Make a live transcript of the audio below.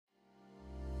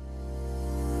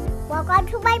Welcome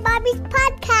to my mommy's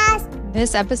podcast.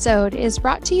 This episode is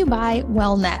brought to you by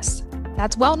Wellness.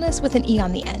 That's wellness with an E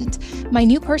on the end. My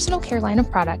new personal care line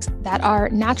of products that are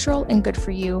natural and good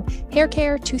for you: hair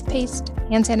care, toothpaste,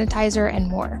 hand sanitizer, and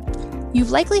more.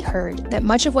 You've likely heard that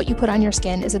much of what you put on your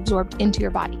skin is absorbed into your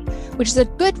body, which is a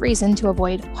good reason to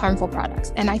avoid harmful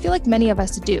products, and I feel like many of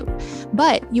us do.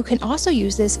 But you can also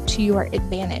use this to your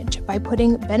advantage by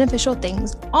putting beneficial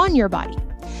things on your body.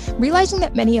 Realizing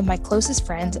that many of my closest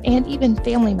friends and even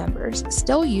family members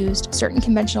still used certain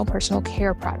conventional personal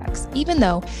care products, even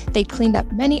though they'd cleaned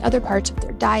up many other parts of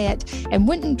their diet and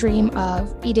wouldn't dream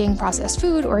of eating processed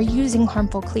food or using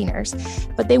harmful cleaners,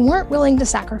 but they weren't willing to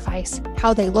sacrifice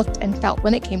how they looked and felt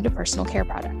when it came to personal care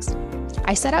products.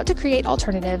 I set out to create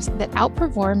alternatives that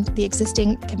outperformed the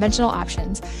existing conventional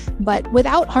options, but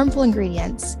without harmful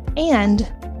ingredients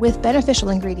and with beneficial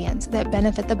ingredients that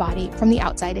benefit the body from the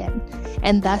outside in,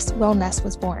 and thus Wellness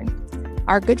was born.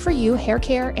 Our good-for-you hair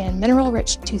care and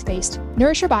mineral-rich toothpaste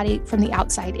nourish your body from the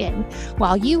outside in,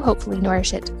 while you hopefully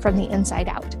nourish it from the inside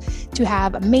out to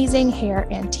have amazing hair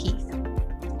and teeth.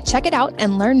 Check it out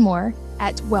and learn more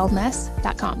at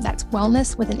wellness.com. That's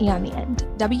wellness with an E on the end.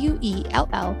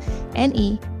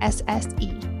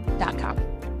 WELLNESSE.com.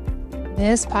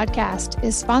 This podcast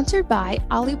is sponsored by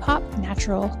Olipop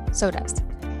Natural Sodas.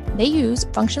 They use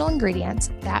functional ingredients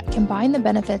that combine the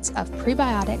benefits of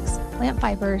prebiotics, plant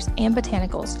fibers, and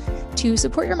botanicals to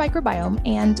support your microbiome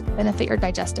and benefit your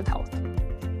digestive health.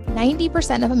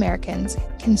 90% of Americans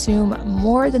consume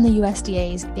more than the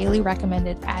USDA's daily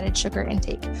recommended added sugar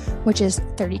intake, which is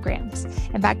 30 grams.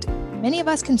 In fact, many of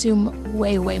us consume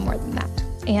way more than that.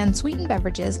 And sweetened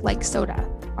beverages like soda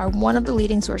are one of the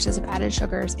leading sources of added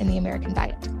sugars in the American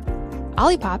diet.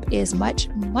 Olipop is much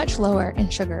lower in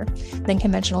sugar than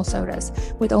conventional sodas,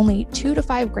 with only 2 to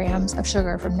 5 grams of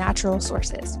sugar from natural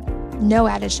sources. No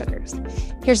added sugars.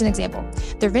 Here's an example.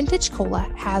 Their vintage cola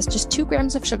has just 2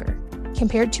 grams of sugar,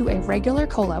 compared to a regular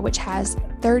cola, which has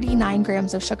 39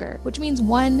 grams of sugar, which means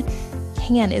one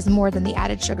can is more than the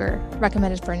added sugar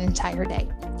recommended for an entire day.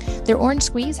 Their orange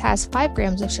squeeze has 5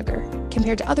 grams of sugar,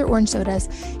 compared to other orange sodas,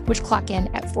 which clock in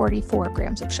at 44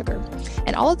 grams of sugar.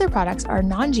 And all of their products are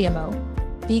non-GMO,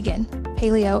 vegan,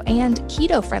 paleo, and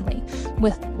keto friendly,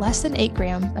 with less than 8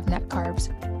 grams of net carbs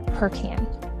per can.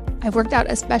 I've worked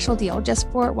out a special deal just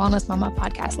for Wellness Mama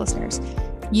podcast listeners.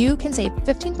 You can save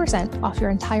 15% off your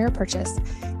entire purchase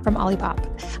from Olipop.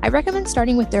 I recommend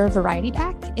starting with their variety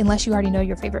pack, unless you already know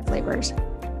your favorite flavors.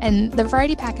 And the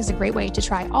variety pack is a great way to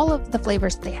try all of the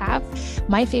flavors that they have.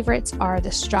 My favorites are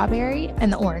the strawberry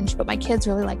and the orange, but my kids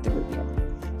really like the root beer.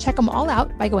 Check them all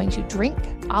out by going to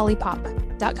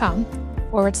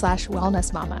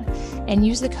drinkolipop.com/wellnessmama and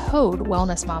use the code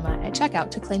wellnessmama at checkout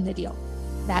to claim the deal.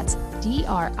 That's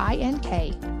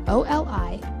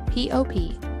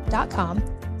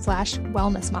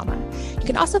drinkolipop.com/wellnessmama. You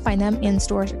can also find them in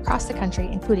stores across the country,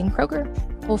 including Kroger,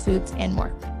 Whole Foods, and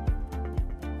more.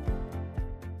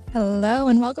 Hello,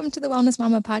 and welcome to the Wellness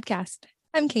Mama podcast.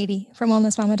 I'm Katie from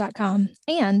wellnessmama.com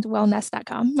and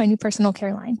wellness.com, my new personal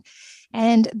care line.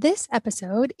 And this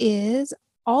episode is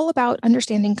all about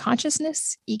understanding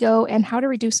consciousness, ego, and how to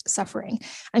reduce suffering.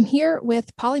 I'm here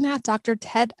with polymath Dr.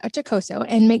 Ted Achacoso,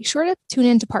 and make sure to tune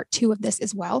into part 2 of this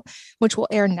as well, which will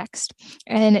air next.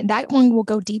 And that one will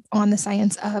go deep on the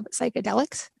science of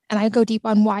psychedelics, and I go deep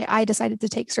on why I decided to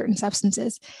take certain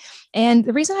substances. And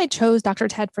the reason I chose Dr.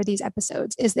 Ted for these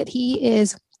episodes is that he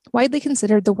is widely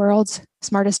considered the world's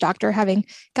smartest doctor, having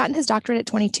gotten his doctorate at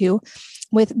 22,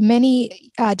 with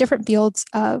many different fields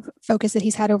of focus that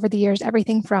he's had over the years,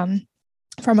 everything from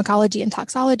pharmacology and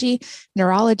toxology,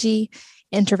 neurology,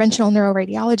 interventional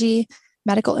neuroradiology,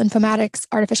 medical informatics,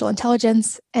 artificial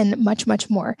intelligence, and much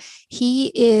more.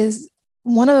 He is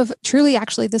one of truly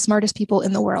actually the smartest people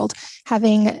in the world,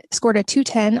 having scored a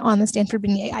 210 on the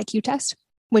Stanford-Binet IQ test,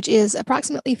 which is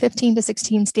approximately 15 to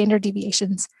 16 standard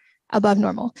deviations above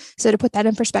normal. So to put that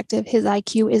in perspective, his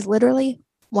IQ is literally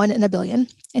 1 in a billion,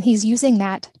 and he's using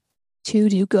that to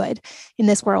do good in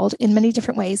this world in many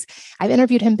different ways. I've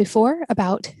interviewed him before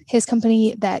about his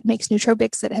company that makes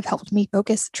nootropics that have helped me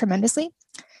focus tremendously.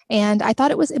 And I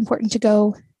thought it was important to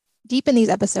go deep in these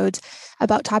episodes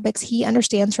about topics he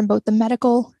understands from both the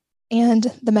medical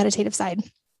and the meditative side,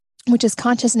 which is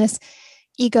consciousness,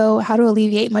 ego, how to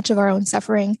alleviate much of our own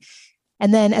suffering.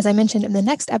 And then, as I mentioned in the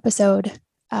next episode,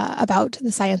 about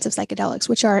the science of psychedelics,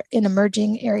 which are an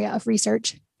emerging area of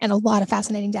research and a lot of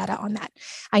fascinating data on that.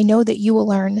 I know that you will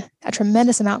learn a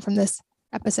tremendous amount from this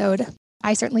episode.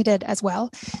 I certainly did as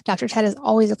well. Dr. Ted is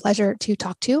always a pleasure to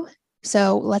talk to.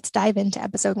 So let's dive into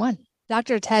episode 1.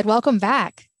 Dr. Ted, welcome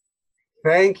back.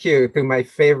 Thank you to my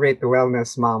favorite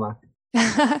wellness mama.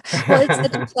 Well, it's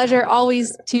such a pleasure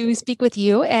always to speak with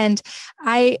you. And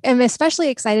I am especially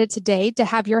excited today to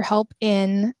have your help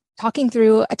in talking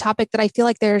through a topic that I feel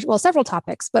like there's, well, several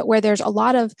topics, but where there's a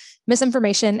lot of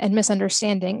misinformation and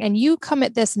misunderstanding. And you come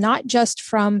at this not just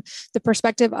from the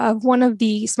perspective of one of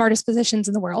the smartest physicians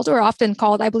in the world, or often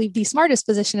called, I believe, the smartest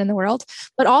physician in the world,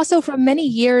 but also from many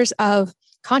years of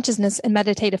consciousness and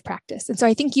meditative practice. And so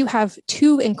I think you have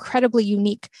two incredibly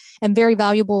unique and very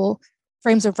valuable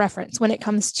frames of reference when it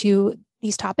comes to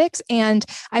these topics. And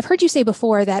I've heard you say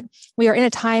before that we are in a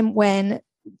time when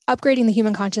upgrading the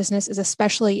human consciousness is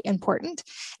especially important.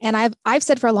 And I've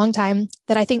said for a long time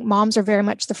that I think moms are very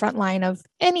much the front line of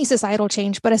any societal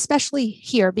change, but especially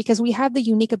here because we have the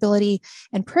unique ability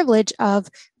and privilege of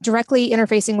directly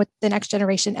interfacing with the next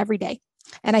generation every day.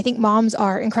 And I think moms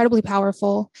are incredibly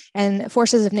powerful and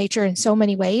forces of nature in so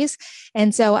many ways.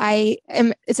 And so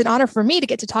it's an honor for me to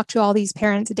get to talk to all these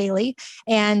parents daily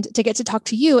and to get to talk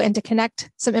to you and to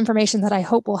connect some information that I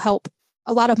hope will help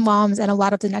a lot of moms and a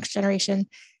lot of the next generation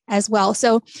as well.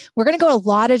 So we're going to go a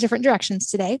lot of different directions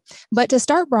today. But to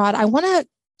start broad, I want to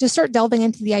just start delving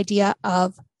into the idea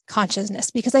of consciousness,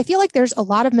 because I feel like there's a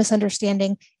lot of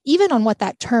misunderstanding even on what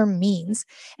that term means.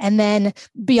 And then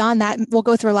beyond that, we'll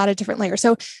go through a lot of different layers.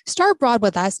 So start broad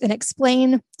with us and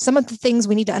explain some of the things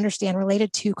we need to understand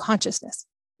related to consciousness.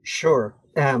 Sure.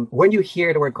 When you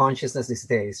hear the word consciousness these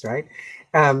days, right?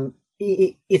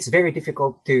 It's very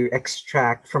difficult to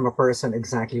extract from a person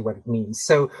exactly what it means.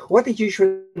 So what it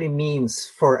usually means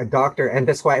for a doctor, and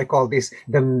that's why I call this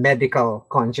the medical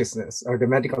consciousness or the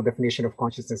medical definition of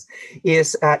consciousness,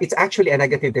 is it's actually a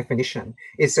negative definition.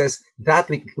 It says that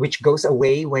which goes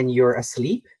away when you're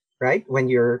asleep, right? When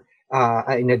you're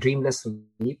in a dreamless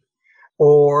sleep,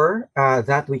 or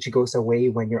that which goes away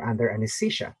when you're under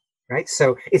anesthesia, right?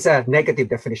 So it's a negative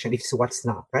definition. It's what's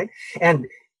not, right?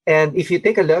 And if you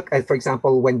take a look at, for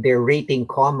example, when they're rating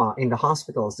coma in the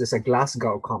hospitals, there's a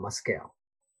Glasgow coma scale,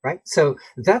 right? So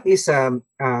that is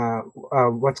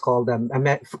what's called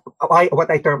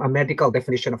what I term a medical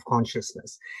definition of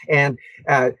consciousness. And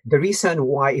the reason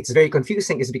why it's very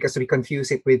confusing is because we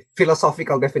confuse it with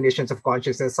philosophical definitions of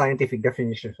consciousness, scientific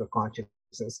definitions of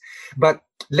consciousness. But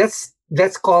let's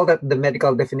call that the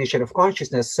medical definition of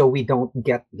consciousness so we don't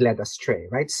get led astray,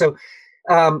 right? So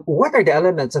what are the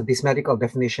elements of this medical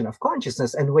definition of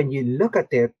consciousness? And when you look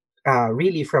at it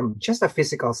really from just a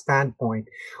physical standpoint,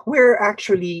 we're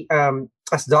actually,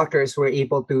 as doctors, we're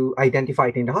able to identify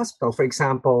it in the hospital. For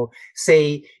example,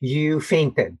 say you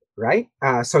fainted, right?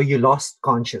 So you lost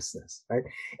consciousness, right?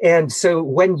 And so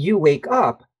when you wake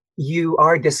up, you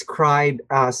are described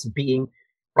as being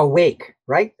awake,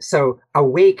 right? So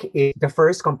awake is the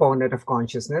first component of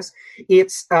consciousness.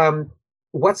 It's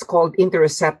what's called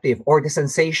interoceptive, or the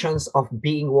sensations of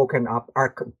being woken up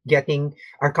are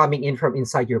coming in from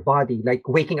inside your body, like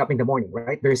waking up in the morning,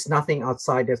 right? There's nothing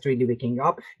outside that's really waking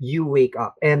up. You wake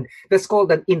up, and that's called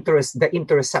the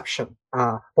interoception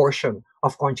portion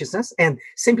of consciousness, and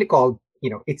simply called,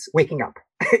 it's waking up.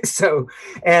 So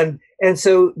and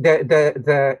so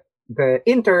the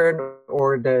intern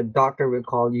or the doctor will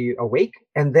call you awake,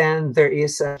 and then there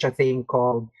is such a thing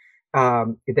called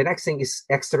the next thing is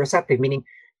exteroceptive, meaning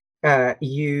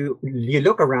you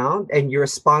look around and you're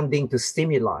responding to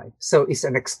stimuli. So it's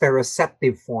an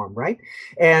exteroceptive form, right?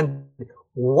 And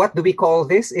what do we call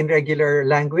this in regular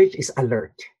language? Is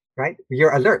alert, right?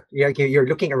 You're alert. You're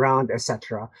looking around,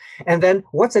 etc. And then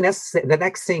what's the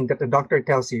next thing that the doctor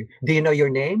tells you? Do you know your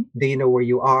name? Do you know where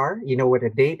you are? You know what the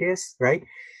date is, right?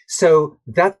 So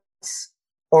that's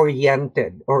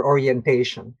oriented or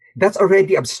orientation. That's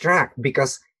already abstract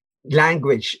because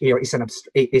language is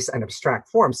an abstract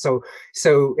form. So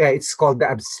it's called the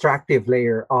abstractive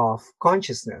layer of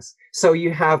consciousness. So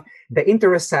you have the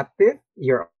interoceptive,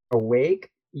 you're awake,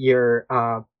 you're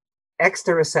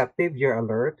exteroceptive, you're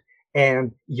alert,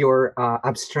 and you're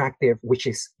abstractive, which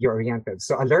is you're oriented.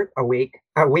 So alert, awake,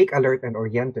 alert, and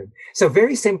oriented. So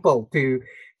very simple to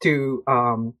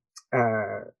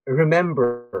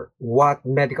remember what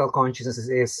medical consciousness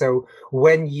is. So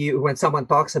when someone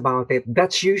talks about it,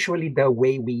 that's usually the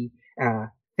way we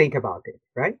think about it,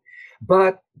 right?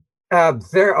 But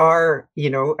there are,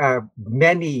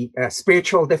 many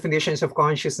spiritual definitions of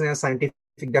consciousness, scientific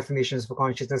definitions of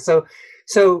consciousness.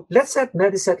 So let's set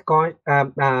medical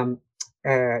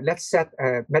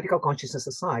consciousness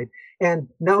aside, and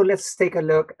now let's take a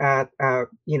look at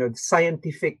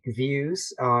scientific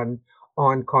views on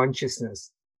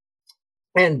consciousness,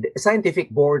 and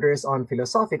scientific borders on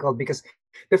philosophical, because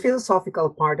the philosophical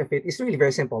part of it is really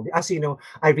very simple. As you know,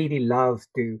 I really love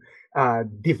to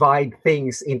divide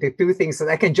things into two things that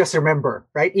I can just remember,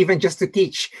 right? Even just to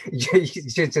teach,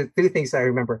 just two things I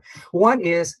remember. One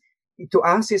is to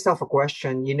ask yourself a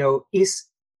question,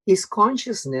 is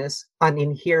consciousness an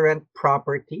inherent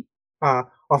property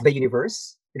of the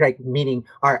universe? Right, meaning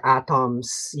our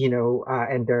atoms,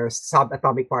 and their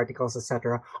subatomic particles,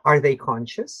 etc. Are they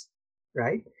conscious?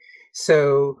 Right.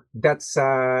 So that's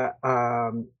the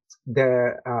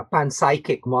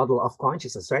panpsychic model of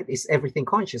consciousness, right? Is everything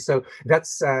conscious? So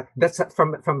that's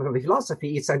from the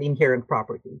philosophy. It's an inherent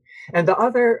property, and the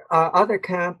other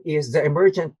camp is the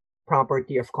emergent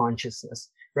property of consciousness,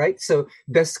 right? So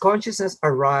does consciousness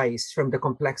arise from the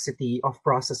complexity of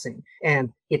processing,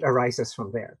 and it arises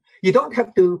from there. You don't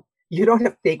have to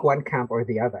take one camp or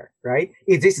the other, right?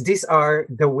 These are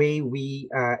the way we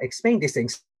explain these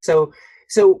things. So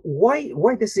why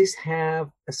does this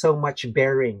have so much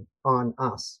bearing on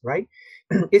us, right?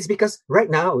 It's because right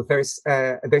now there's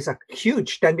a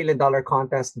huge $10 million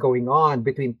contest going on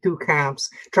between two camps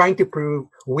trying to prove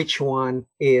which one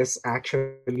is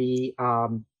actually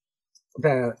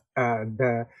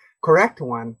the correct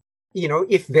one.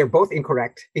 If they're both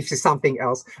incorrect, if it's something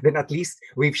else, then at least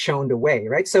we've shown the way,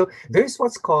 right? So there's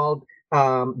what's called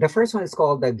the first one is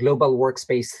called the global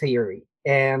workspace theory,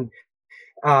 and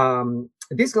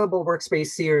this global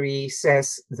workspace theory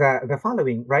says the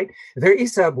following, right?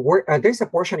 There's a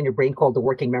portion in your brain called the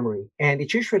working memory, and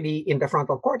it's usually in the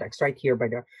frontal cortex, right here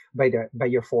by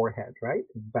your forehead, right,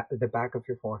 the back of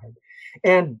your forehead,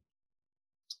 and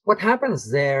what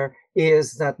happens there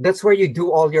is that's where you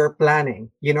do all your planning.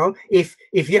 If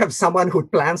you have someone who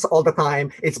plans all the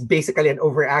time, it's basically an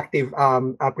overactive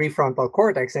prefrontal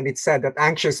cortex, and it's said that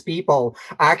anxious people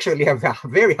actually have a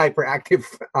very hyperactive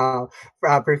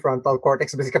prefrontal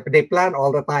cortex. Basically, they plan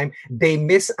all the time. They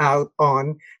miss out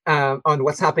on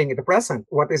what's happening in the present.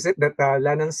 What is it that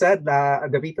Lennon said?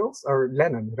 The Beatles or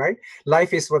Lennon, right?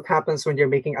 Life is what happens when you're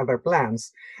making other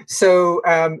plans. So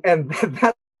and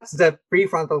that the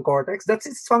prefrontal cortex. That's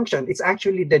its function. It's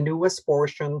actually the newest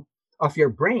portion of your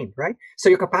brain, right? So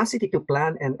your capacity to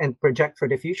plan and project for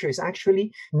the future is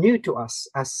actually new to us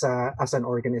as an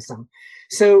organism.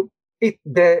 So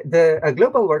the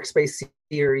global workspace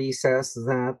theory says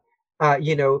that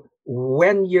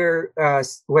when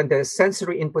the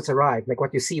sensory inputs arrive, like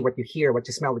what you see, what you hear, what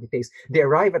you smell, what you taste, they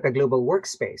arrive at a global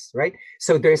workspace, right?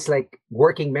 So there's like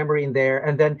working memory in there,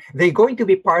 and then they're going to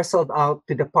be parceled out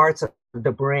to the parts of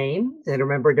the brain. And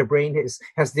remember, the brain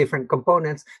has different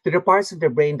components, to the parts of the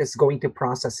brain that's going to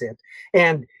process it.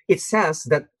 And it says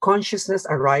that consciousness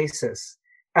arises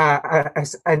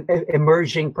as an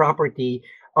emerging property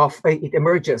it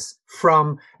emerges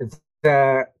from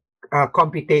the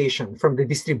computation, from the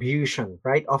distribution,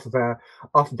 right, of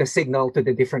the signal to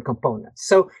the different components.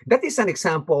 So that is an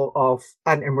example of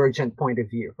an emergent point of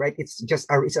view, right? It's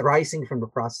arising from the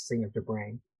processing of the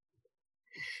brain.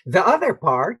 The other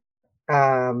part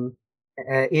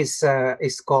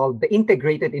is called the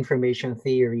integrated information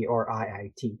theory, or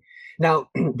IIT. Now,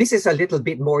 this is a little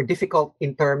bit more difficult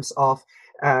in terms of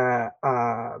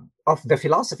the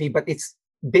philosophy, but it's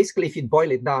basically, if you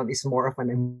boil it down, it's more of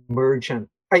an emergent,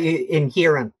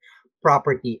 inherent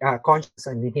property, conscious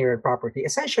and inherent property.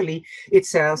 Essentially, it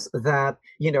says that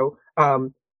you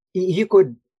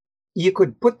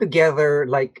could put together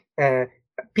like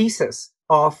pieces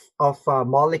of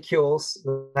molecules,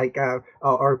 like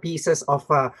or pieces of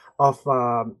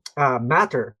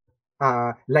matter,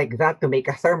 like that, to make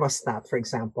a thermostat, for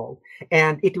example,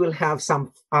 and it will have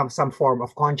some form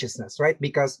of consciousness, right?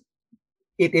 Because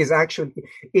it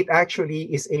actually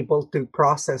is able to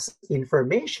process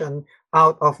information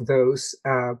out of those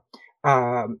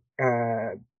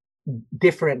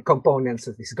different components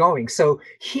that is going. So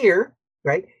here,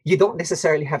 right, you don't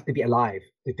necessarily have to be alive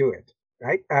to do it,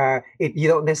 right? You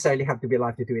don't necessarily have to be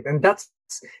alive to do it. And that's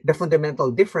the fundamental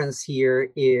difference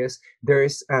here, is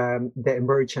there's the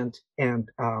emergent and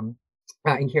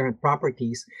inherent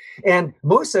properties. And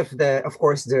most of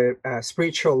course, the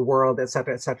spiritual world,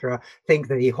 etc., think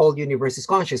that the whole universe is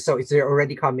conscious. So they're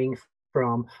already coming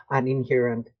from an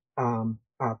inherent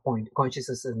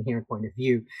consciousness, an inherent point of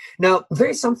view. Now, there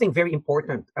is something very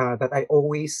important that I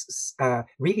always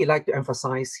really like to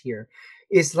emphasize here,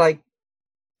 is the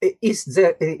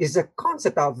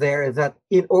concept out there that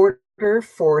in order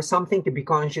for something to be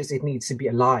conscious, it needs to be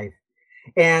alive.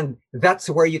 And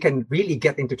that's where you can really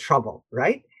get into trouble,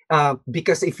 right?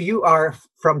 Because if you are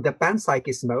from the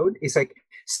panpsychist mode, it's like,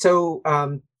 so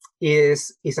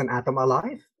is an atom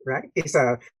alive, right? Is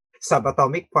a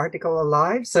subatomic particle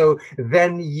alive. So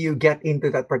then you get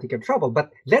into that particular trouble.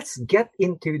 But let's get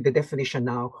into the definition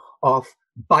now of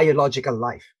biological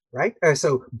life, right?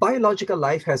 So biological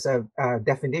life has a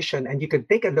definition, and you can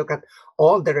take a look at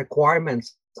all the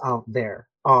requirements out there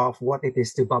of what it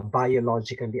is to be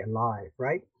biologically alive,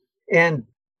 right? And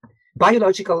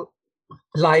biological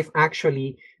life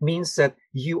actually means that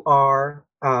you are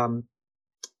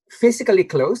physically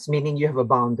close, meaning you have a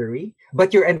boundary,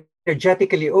 but you're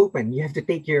energetically open. You have to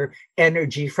take your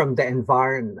energy from the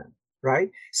environment,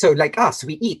 right? So, like us,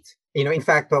 we eat. In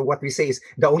fact, what we say is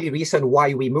the only reason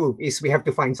why we move is we have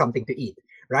to find something to eat,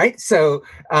 right? So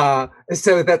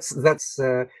that's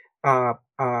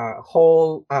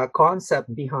whole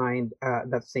concept behind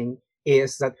that thing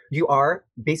is that you are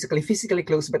basically physically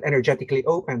close but energetically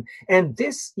open. And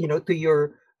this, to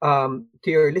your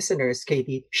listeners,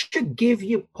 Katie, should give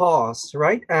you pause,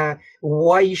 right?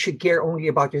 Why you should care only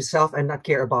about yourself and not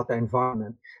care about the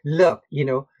environment. Look,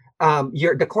 the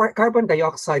carbon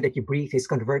dioxide that you breathe is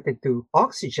converted to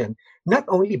oxygen, not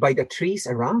only by the trees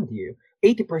around you.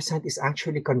 80% is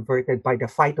actually converted by the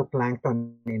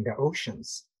phytoplankton in the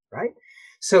oceans, right?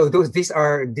 So these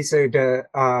are the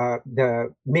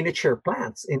miniature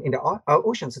plants in the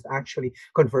oceans that actually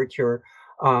convert your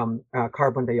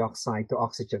carbon dioxide to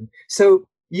oxygen. So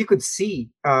you could see,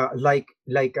 we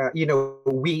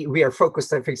are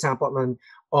focused, for example,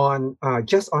 on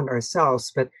just on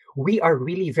ourselves, but we are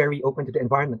really very open to the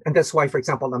environment, and that's why, for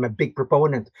example, I'm a big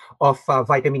proponent of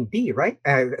vitamin D, right?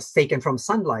 It's taken from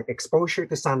sunlight, exposure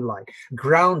to sunlight,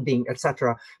 grounding,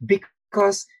 etc.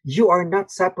 Because you are not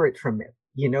separate from it.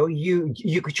 You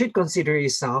should consider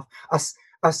yourself as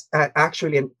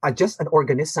actually just an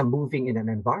organism moving in an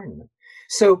environment.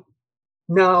 So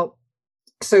now,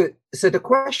 so the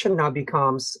question now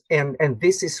becomes, and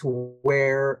this is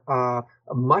where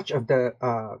much of the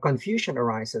confusion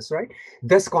arises, right?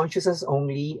 Does consciousness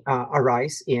only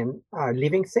arise in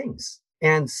living things?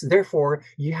 And therefore,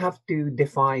 you have to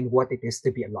define what it is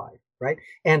to be alive, right?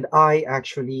 And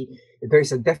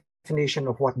there's a definition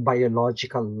of what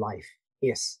biological life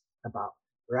is about,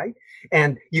 right?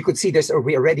 And you could see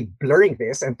we're already blurring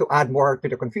this. And to add more to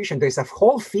the confusion, there's a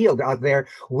whole field out there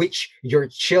which your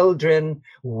children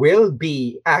will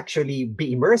actually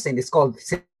be immersed in. It's called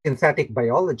synthetic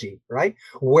biology, right?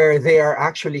 Where they are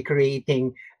actually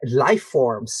creating life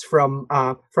forms from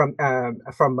raw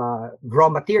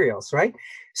materials, right?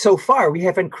 So far, we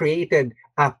haven't created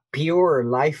a pure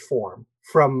life form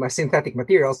from synthetic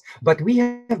materials, but we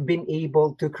have been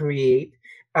able to create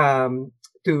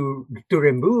to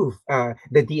remove the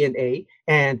DNA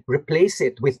and replace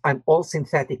it with an all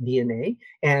synthetic DNA.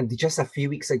 And just a few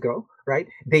weeks ago, right,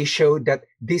 they showed that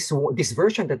this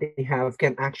version that they have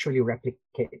can actually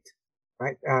replicate,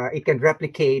 right? It can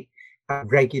replicate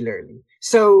regularly.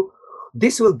 So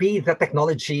this will be the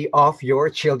technology of your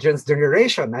children's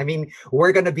generation. I mean,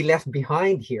 we're going to be left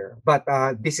behind here, but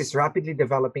this is rapidly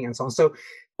developing and so on. So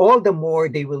all the more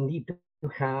they will need to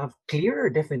have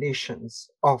clearer definitions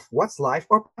of what's life,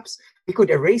 or perhaps we could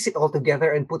erase it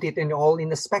altogether and put it all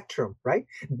in a spectrum, right?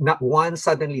 Not one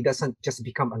suddenly doesn't just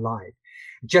become alive,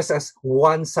 just as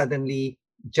one suddenly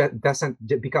doesn't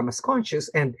become as conscious,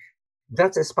 and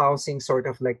that's espousing sort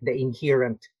of like the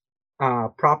inherent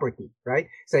property, right?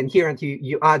 So inherent,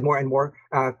 you add more and more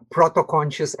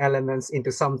proto-conscious elements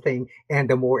into something, and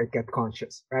the more it gets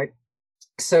conscious, right?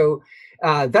 So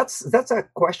that's a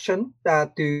question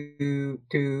to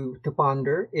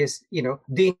ponder. Is do you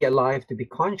need alive to be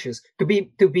conscious, to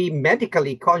be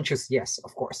medically conscious? Yes,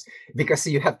 of course, because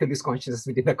you have to lose consciousness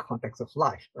within the context of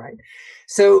life, right?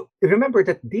 So remember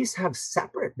that these have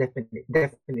separate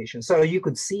definitions. So you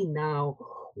could see now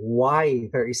why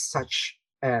there is such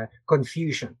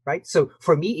confusion, right? So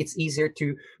for me, it's easier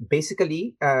to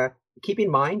basically keep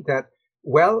in mind that,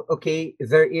 well, okay,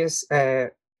 there is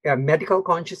medical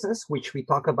consciousness, which we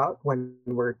talk about when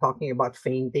we're talking about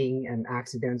fainting and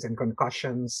accidents and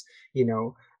concussions,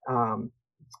 and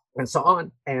so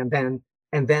on. And then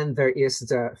there is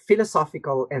the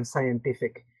philosophical and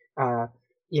scientific,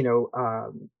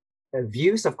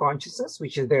 views of consciousness,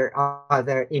 which is there are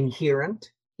the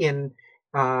inherent in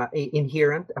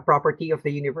inherent a property of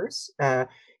the universe.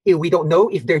 We don't know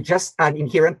if they're just an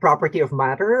inherent property of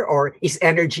matter, or is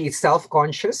energy itself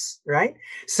conscious, right?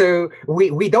 So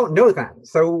we don't know that.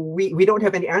 So we don't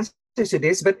have any answers to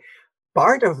this. But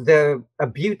part of the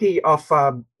beauty of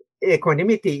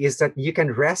equanimity is that you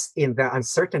can rest in the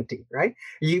uncertainty, right?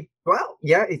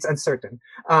 It's uncertain,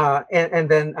 and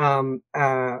then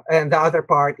and the other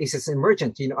part is it's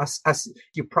emergent. As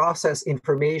you process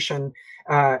information,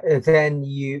 then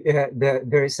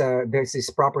there's this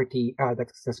property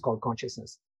that's called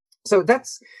consciousness. So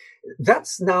that's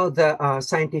now the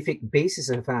scientific basis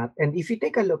of that. And if you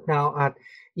take a look now at,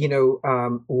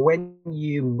 when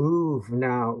you move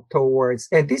now towards,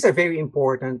 and these are very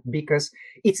important because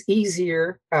it's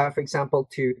easier, for example,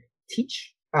 to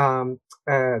teach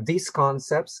these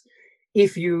concepts.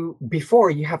 If you before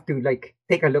you have to like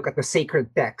take a look at the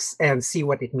sacred text and see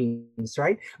what it means,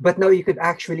 right? But now you could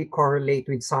actually correlate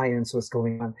with science what's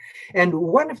going on. And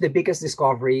one of the biggest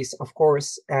discoveries, of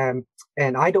course, and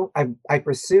I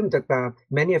presume that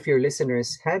many of your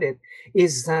listeners had it,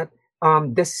 is that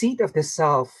the seat of the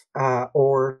self,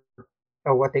 or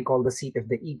what they call the seat of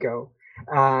the ego,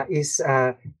 is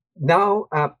now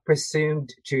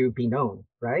presumed to be known,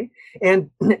 right? And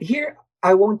here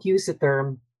I won't use the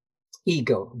term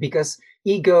ego, because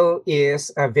ego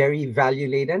is very value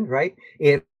laden, right?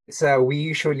 It's we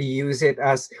usually use it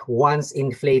as one's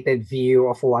inflated view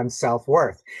of one's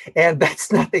self-worth, and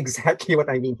that's not exactly what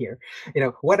I mean here.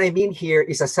 What I mean here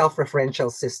is a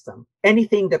self-referential system,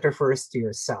 anything that refers to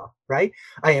yourself, right?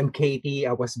 I am Katie,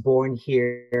 I was born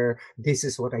here, this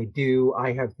is what I do,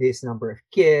 I have this number of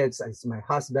kids, this is my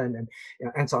husband,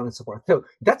 and so on and so forth. So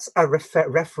that's a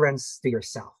reference to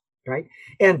yourself, right?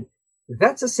 And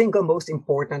that's a single most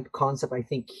important concept, I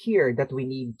think, here that we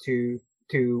need to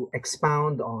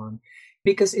expound on,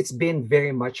 because it's been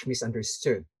very much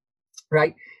misunderstood,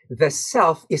 right? The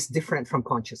self is different from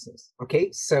consciousness. Okay,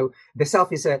 so the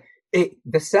self is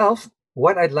the self.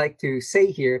 What I'd like to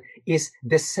say here is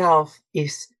the self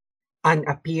is an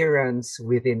appearance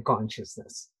within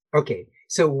consciousness. Okay,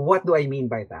 so what do I mean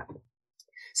by that?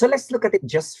 So let's look at it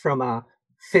just from a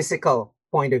physical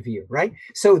point of view, right?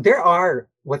 So there are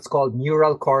what's called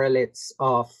neural correlates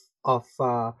of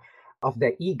of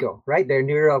the ego, right? They're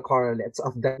neural correlates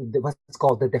of what's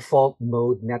called the default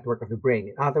mode network of the brain.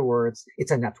 In other words,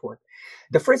 it's a network.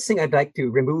 The first thing I'd like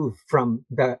to remove from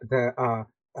the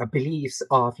beliefs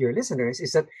of your listeners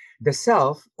is that the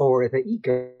self or the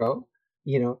ego,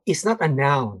 is not a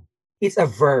noun; it's a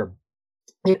verb.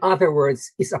 In other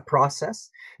words, it's a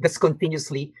process that's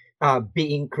continuously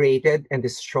being created and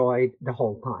destroyed the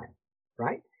whole time,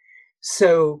 right?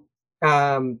 So,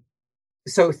 um,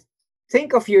 so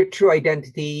think of your true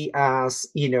identity as,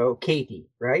 Katie,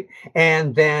 right?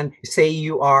 And then say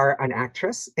you are an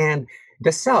actress, and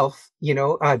the self,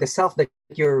 the self that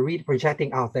you're really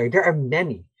projecting out there. There are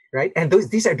many, right? And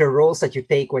these are the roles that you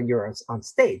take when you're on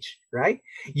stage, right?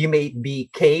 You may be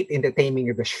Kate in the Taming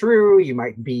of the Shrew. You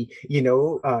might be,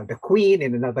 the Queen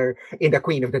in the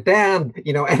Queen of the Damned,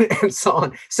 and so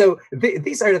on. So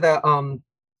these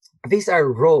are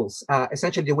roles.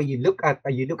 Essentially, the way you look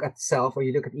at self, or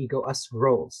you look at ego as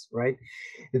roles, right?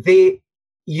 They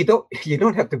you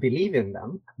don't have to believe in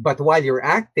them, but while you're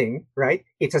acting, right,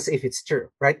 it's as if it's true,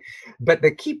 right? But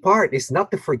the key part is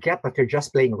not to forget that you're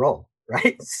just playing a role,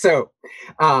 right? So,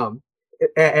 um,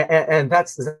 and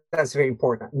that's very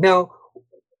important. Now,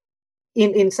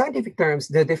 in scientific terms,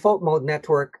 the default mode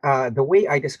network, the way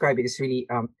I describe it is really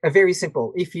a very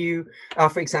simple. If you,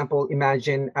 for example,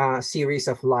 imagine a series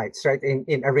of lights, right,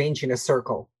 in arranged in a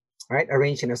circle, right,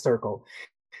 arranged in a circle.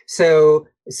 So,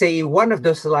 say one of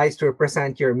those lights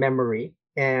represent your memory,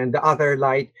 and the other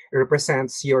light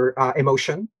represents your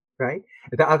emotion, right?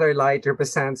 The other light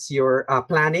represents your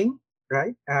planning,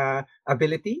 right?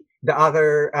 Ability. The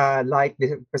other light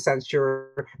represents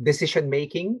your decision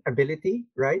making ability,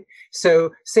 right?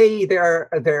 So, say there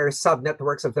are sub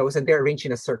networks of those, and they're arranged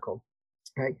in a circle,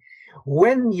 right?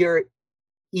 When your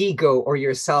ego or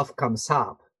yourself comes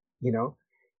up,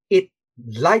 it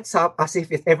lights up as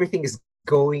if everything is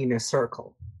going in a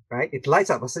circle, right? It lights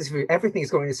up as if everything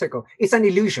is going in a circle. It's an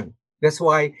illusion. That's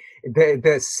why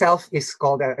the self is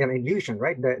called an illusion,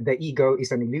 right? The ego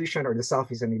is an illusion, or the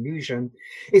self is an illusion.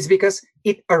 It's because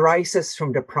it arises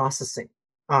from the processing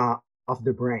of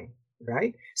the brain,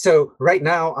 right? So right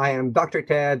now I am Dr.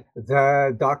 Ted,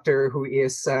 the doctor who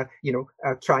is,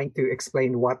 trying to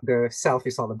explain what the self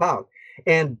is all about.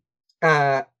 And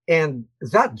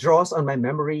that draws on my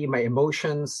memory, my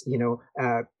emotions,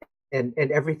 and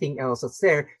everything else that's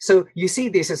there. So you see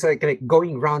this as like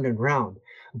going round and round.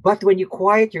 But when you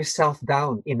quiet yourself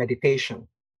down in meditation,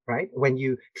 right? When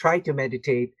you try to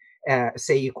meditate,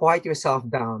 say you quiet yourself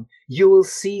down, you will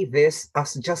see this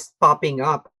as just popping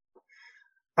up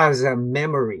as a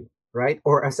memory, right?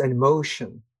 Or as an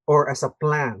emotion, or as a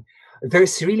plan.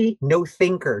 There's really no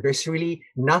thinker. There's really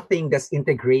nothing that's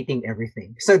integrating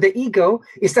everything. So the ego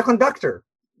is the conductor.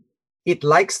 It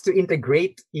likes to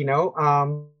integrate,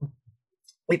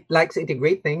 it likes to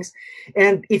integrate things,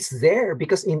 and it's there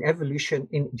because during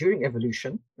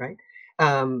evolution, right?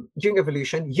 During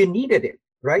evolution, you needed it.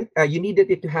 right? You needed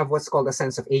it to have what's called a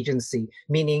sense of agency,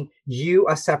 meaning you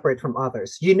are separate from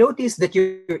others. You notice that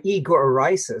your ego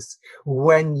arises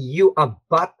when you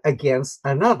abut against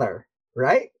another,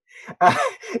 right? Uh,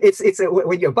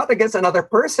 when you abut against another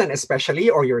person, especially,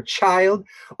 or your child,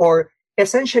 or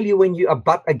essentially when you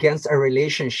abut against a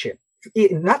relationship,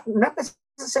 not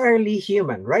necessarily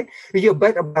human, right? You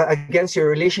abut against your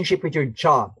relationship with your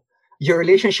job, your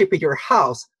relationship with your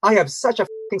house. I have such a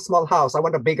small house. I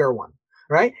want a bigger one,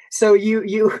 right? So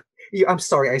you I'm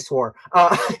sorry, I swore.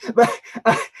 But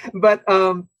but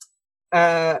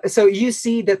so you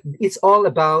see that it's all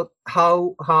about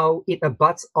how it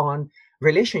abuts on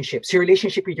relationships, your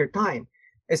relationship with your time.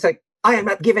 It's like, I am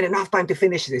not given enough time to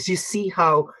finish this. You see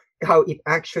how it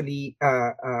actually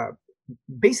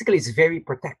basically is very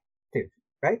protective,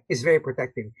 right? It's very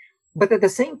protective. But at the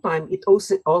same time, it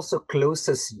also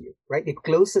closes you, right? It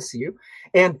closes you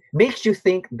and makes you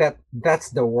think that that's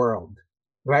the world,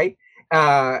 right?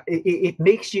 It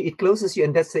makes you, it closes you,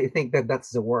 and that's you think that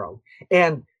that's the world.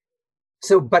 And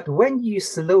so, but when you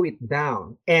slow it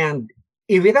down and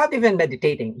without even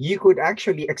meditating, you could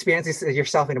actually experience this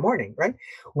yourself in the morning, right?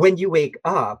 When you wake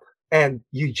up and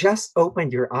you just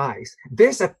opened your eyes,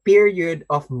 there's a period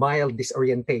of mild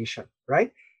disorientation,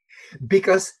 right?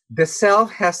 Because the self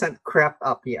hasn't crept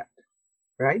up yet,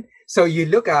 right? So you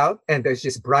look out and there's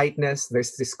this brightness,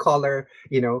 there's this color,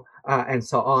 and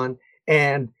so on.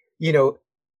 And,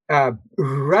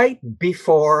 right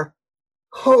before,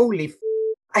 holy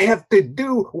I have to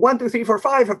do 1, 2, 3, 4,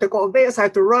 5. I have to call this. I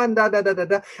have to run, da da da da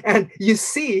da. And you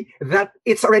see that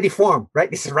it's already formed, right?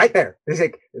 It's right there. It's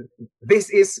like, this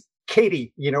is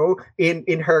Katie,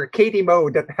 in her Katie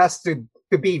mode that has to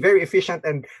be very efficient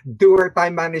and do her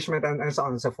time management and so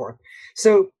on and so forth.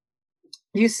 So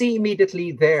you see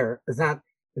immediately there that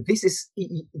this is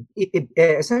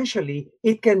essentially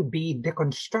it can be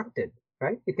deconstructed,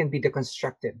 right? It can be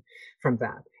deconstructed from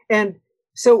that. And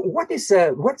so what's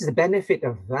the benefit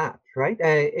of that, right?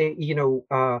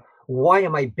 Why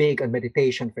am I big on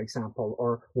meditation, for example,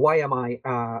 or why am I,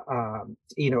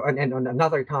 and on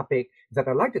another topic that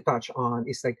I like to touch on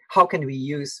is like, how can we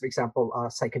use, for example,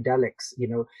 psychedelics,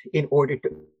 in order to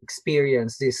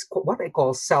experience this, what I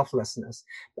call selflessness.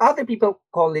 Other people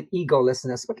call it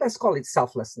egolessness, but let's call it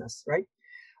selflessness, right?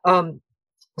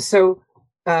 So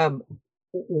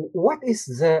what is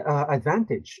the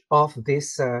advantage of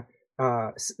this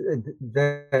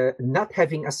the not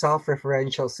having a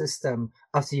self-referential system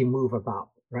as you move about,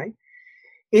 right?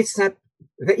 It's not,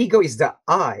 the ego is the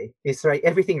I, it's right,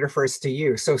 everything refers to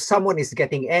you. So someone is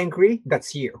getting angry,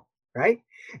 that's you, right?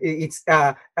 It's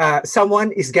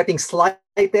someone is getting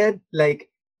slighted, like,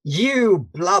 you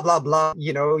blah blah blah,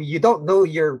 you don't know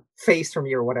your face from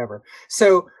your whatever.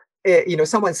 So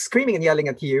someone's screaming and yelling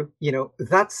at you,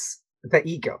 that's the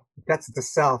ego, that's the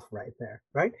self right there,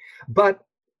 right? But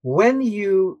when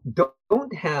you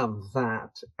don't have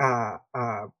that,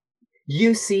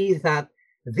 you see that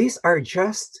these are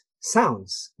just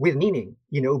sounds with meaning,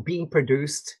 being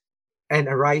produced and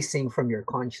arising from your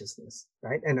consciousness,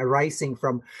 right? And arising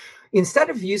from,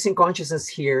 instead of using consciousness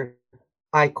here,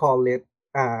 I call it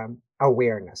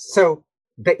awareness. So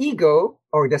the ego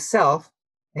or the self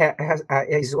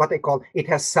is what I call, it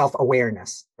has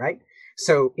self-awareness, right?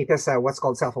 So it has what's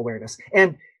called self-awareness.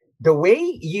 And the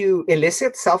way you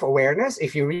elicit self-awareness,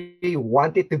 if you really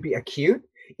want it to be acute,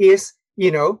 is,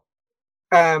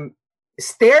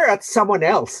 stare at someone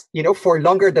else, for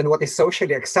longer than what is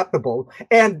socially acceptable,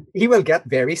 and he will get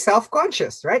very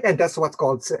self-conscious, right? And that's what's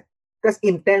called, that's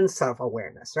intense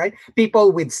self-awareness, right?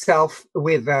 People with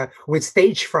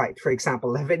stage fright, for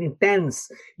example, have an intense,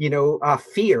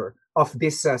 fear of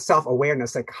this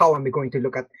self-awareness, like, how am I going to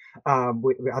look at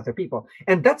with other people?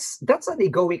 And that's an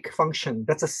egoic function.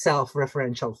 That's a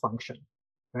self-referential function,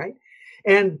 right?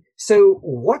 And so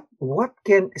what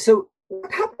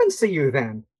happens to you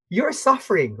then? You're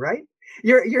suffering, right?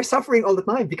 You're suffering all the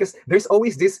time because there's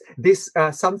always this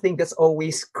something that's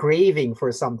always craving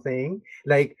for something,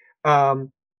 like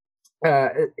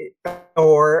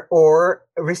or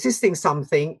resisting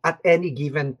something at any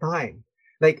given time,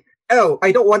 like, oh,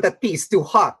 I don't want that tea, it's too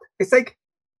hot. It's like,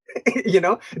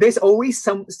 there's always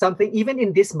something, even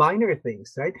in these minor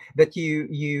things, right? That you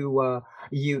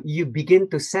begin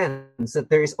to sense that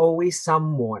there is always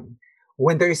someone.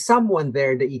 When there is someone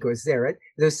there, the ego is there, right?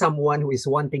 There's someone who is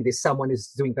wanting this, someone is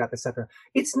doing that, etc.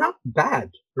 It's not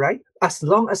bad, right? As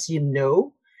long as you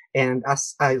know, and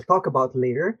as I'll talk about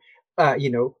later,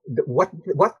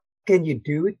 what can you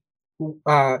do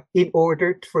in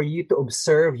order for you to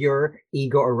observe your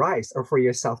ego arise, or for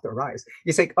yourself to arise.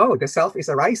 It's like, oh, the self is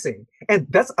arising. And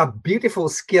that's a beautiful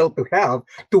skill to have,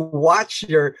 to watch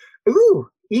your ooh,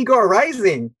 ego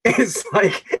arising. It's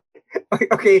like,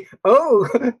 okay, oh,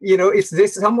 it's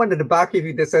this someone in the back of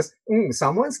you that says,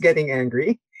 someone's getting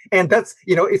angry. And that's,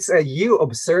 it's you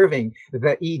observing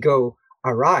the ego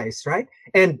arise, right?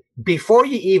 And before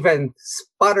you even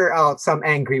sputter out some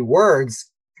angry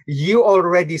words, you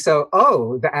already saw,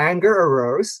 oh, the anger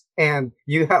arose, and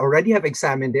you already have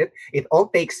examined it. It all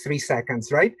takes 3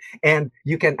 seconds, right? And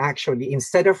you can actually,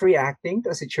 instead of reacting to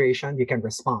a situation, you can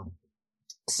respond.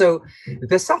 So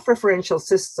the self-referential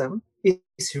system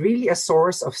is really a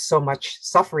source of so much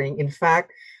suffering. In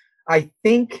fact, I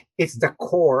think it's the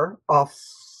core of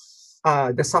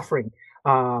the suffering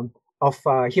of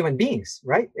human beings,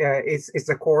 right? It's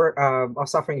the core of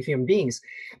suffering of human beings.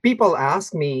 People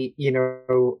ask me,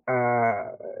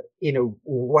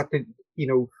 what did,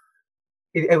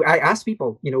 I ask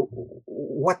people,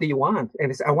 what do you want? And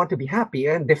it's, I want to be happy,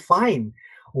 and define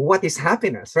what is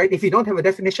happiness, right? If you don't have a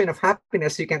definition of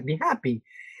happiness, you can't be happy.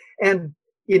 And,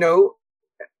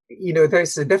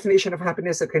 there's a definition of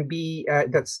happiness that can be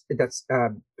that's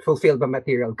fulfilled by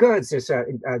material goods. There's a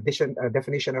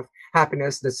definition of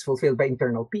happiness that's fulfilled by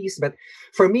internal peace. But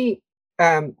for me,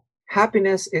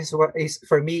 happiness is what is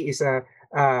for me is a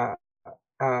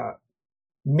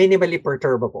minimally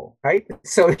perturbable, right?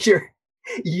 So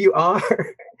you are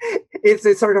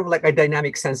it's sort of like a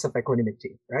dynamic sense of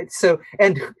equanimity, right? So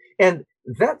and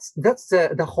that's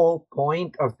the whole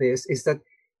point of this, is that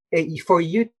for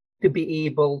you to be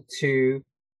able to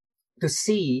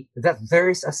see that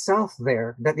there is a self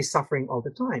there that is suffering all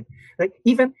the time. Like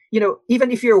even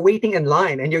if you're waiting in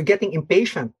line and you're getting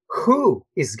impatient, who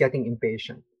is getting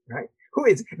impatient, right? Who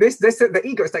is this the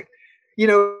ego is like,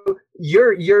 you're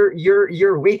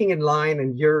waiting in line,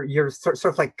 and you're sort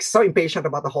of like so impatient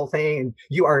about the whole thing, and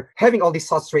you are having all these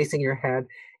thoughts racing in your head.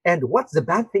 And what's the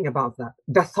bad thing about that?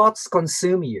 The thoughts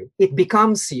consume you. It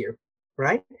becomes you,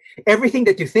 right? Everything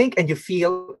that you think and you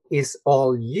feel is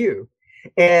all you.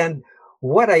 And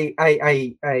what the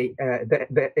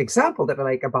example that I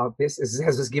like about this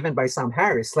was given by Sam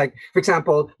Harris. Like, for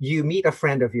example, you meet a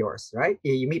friend of yours, right?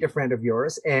 You meet a friend of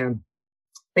yours, and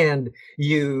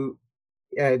you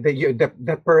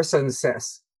the person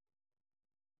says,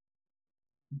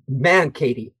 "Man,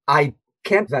 Katie, I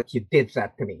can't that you did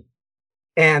that to me."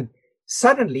 And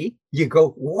suddenly you go,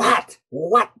 what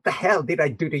the hell did I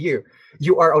do to you?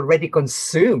 You are already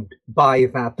consumed by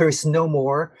that. There's no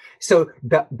more. So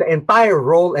the entire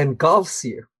role engulfs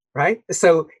you, right?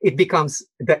 So it becomes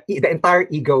the entire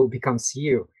ego becomes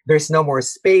you. There's no more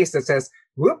space that says,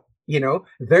 whoop,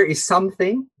 there is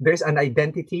something, there's an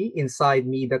identity inside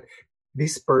me that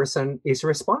this person is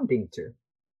responding to,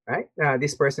 right?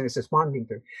 This person is responding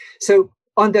to. So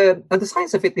on the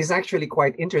science of it is actually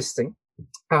quite interesting.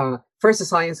 First, the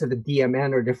science of the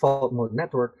DMN, or default mode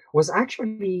network, was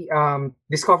actually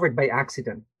discovered by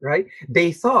accident, right?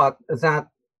 They thought that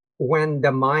when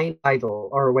the mind idle,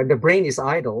 or when the brain is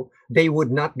idle, they would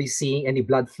not be seeing any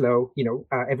blood flow.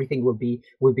 Everything will be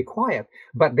quiet.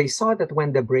 But they saw that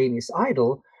when the brain is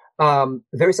idle,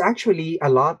 there's actually a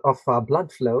lot of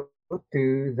blood flow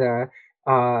to the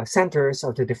centers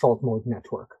of the default mode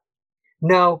network.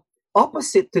 Now,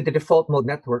 opposite to the default mode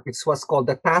network, it's what's called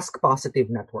the task positive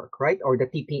network, right? Or the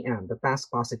TPN, the task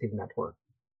positive network.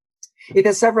 It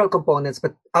has several components,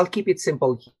 but I'll keep it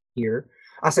simple here.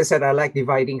 As I said, I like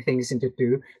dividing things into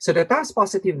two. So the task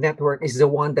positive network is the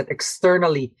one that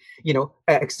externally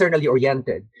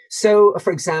oriented. So,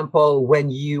 for example, when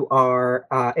you are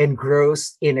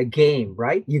engrossed in a game,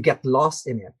 right, you get lost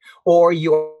in it, or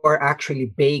you are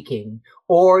actually baking,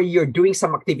 or you're doing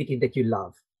some activity that you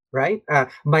love, right?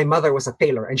 My mother was a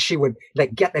tailor, and she would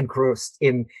like get engrossed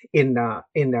in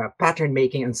pattern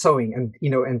making and sewing, and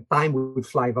and time would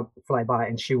fly by,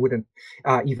 and she wouldn't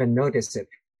even notice it.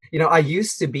 I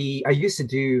used to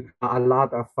do a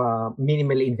lot of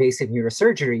minimally invasive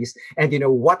neurosurgeries, and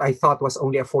what I thought was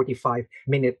only a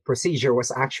 45-minute procedure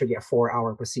was actually a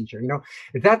 4-hour procedure.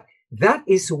 That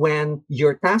is when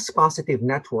your task positive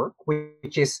network,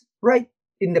 which is right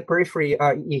in the periphery,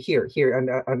 here on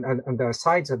the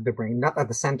sides of the brain, not at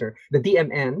the center. The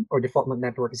DMN, or default mode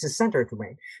network, is the center of the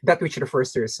brain, that which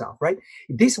refers to yourself, right?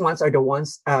 These ones are the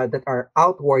ones that are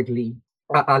outwardly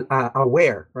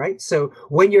aware, right? So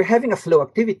when you're having a flow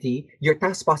activity, your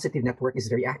task positive network is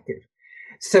very active.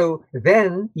 So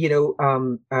then,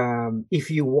 if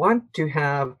you want to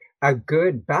have a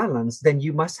good balance, then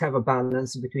you must have a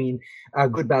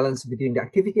good balance between the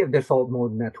activity of default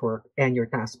mode network and your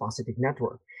task positive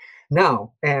network.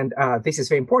 Now, and this is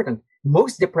very important,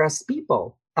 most depressed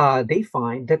people, they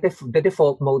find that the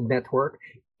default mode network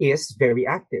is very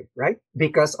active, right?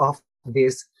 Because of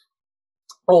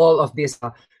all of this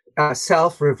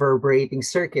self-reverberating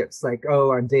circuits, like,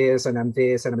 oh, I'm this and I'm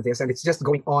this and I'm this, and it's just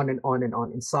going on and on and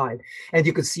on inside. And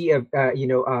you could see a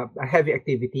heavy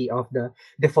activity of the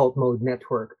default mode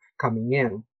network coming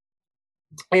in.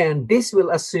 And this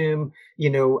will assume,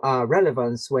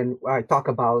 relevance when I talk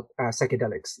about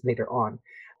psychedelics later on.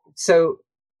 So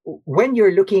when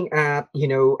you're looking at,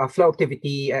 a flow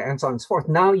activity and so on and so forth,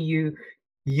 now you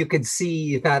could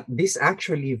see that this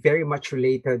actually very much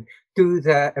related to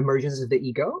the emergence of the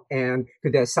ego and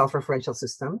to the self-referential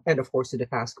system, and of course to the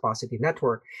task positive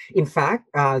network. In fact,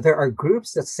 there are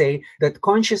groups that say that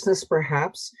consciousness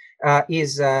perhaps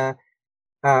is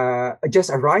just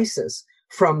arises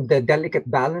from the delicate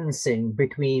balancing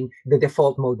between the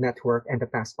default mode network and the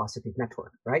task positive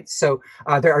network, right? So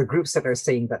there are groups that are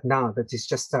saying that now, that is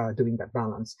just doing that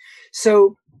balance.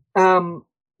 So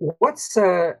what's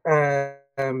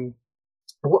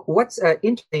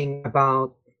interesting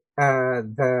about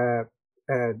the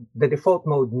default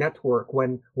mode network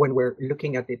when we're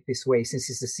looking at it this way, since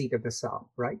it's the seat of the self,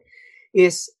 right,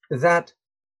 is that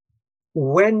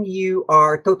when you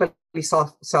are totally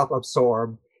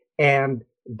self-absorbed, and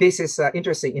this is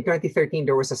interesting. In 2013,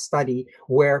 there was a study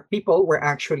where people were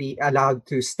actually allowed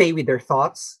to stay with their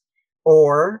thoughts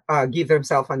or give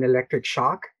themselves an electric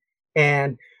shock.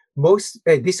 And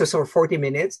this was for 40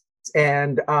 minutes.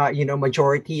 And,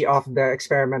 majority of the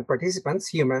experiment participants,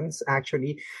 humans,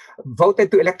 actually voted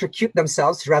to electrocute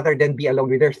themselves rather than be alone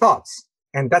with their thoughts.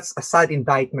 And that's a sad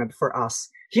indictment for us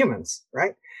humans,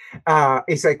 right?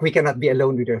 It's like we cannot be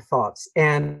alone with our thoughts.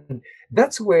 And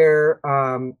that's where,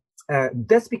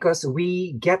 that's because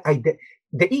we get,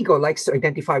 the ego likes to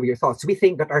identify with your thoughts. We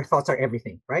think that our thoughts are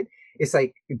everything, right? It's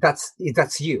like, that's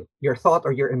you. Your thought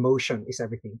or your emotion is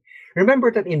everything.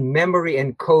 Remember that in memory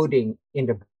encoding in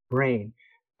the brain,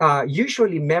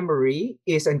 usually memory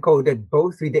is encoded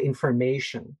both with the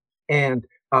information and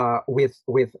with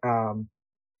the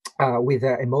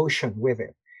emotion with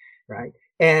it, right?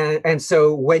 And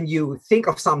so when you think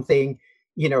of something,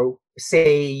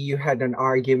 say you had an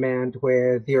argument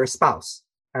with your spouse,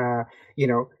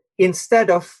 instead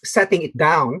of setting it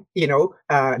down,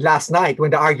 last night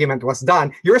when the argument was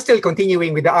done, you're still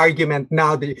continuing with the argument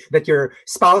now that your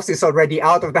spouse is already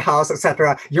out of the house,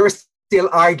 etc. You're still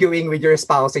arguing with your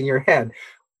spouse in your head.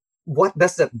 What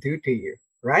does that do to you?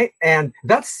 Right? And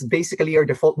that's basically your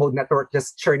default mode network,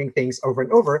 just churning things over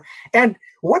and over. And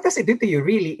what does it do to you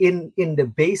really in the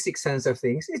basic sense of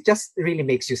things? It just really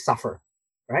makes you suffer,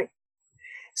 right?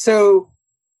 So,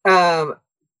 so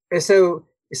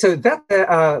that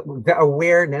the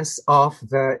awareness of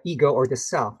the ego or the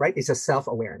self, right, is a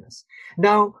self-awareness.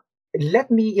 Now, let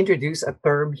me introduce a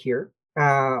term here,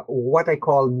 what I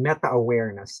call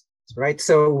meta-awareness, right?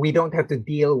 So we don't have to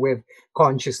deal with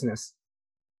consciousness.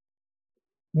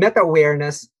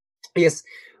 Meta-awareness is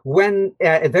when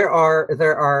there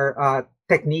are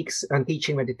techniques on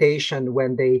teaching meditation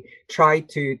when they try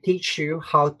to teach you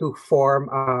how to form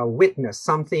a witness,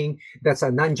 something that's a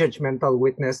non-judgmental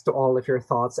witness to all of your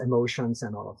thoughts, emotions,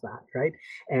 and all of that, right?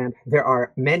 And there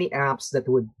are many apps that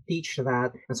would teach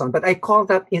that and so on. But I call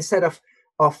that, instead of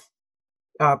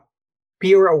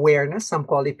pure awareness, some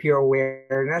call it pure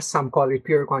awareness, some call it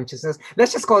pure consciousness.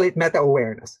 Let's just call it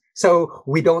meta-awareness, so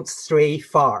we don't stray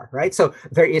far, right? So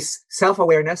there is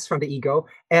self-awareness from the ego,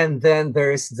 and then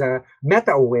there's the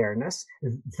meta-awareness,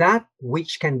 that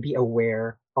which can be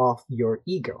aware of your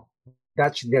ego,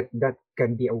 that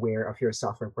can be aware of your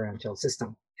self-referential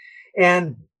system.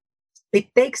 And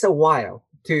it takes a while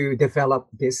to develop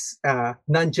this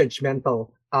non-judgmental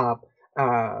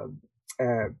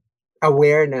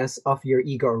awareness of your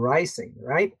ego rising,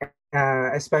 right?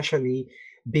 Especially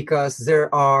because there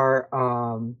are,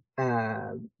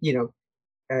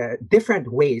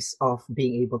 different ways of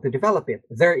being able to develop it.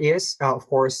 There is, of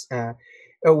course,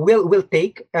 we'll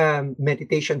take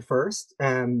meditation first.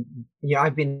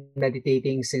 I've been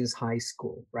meditating since high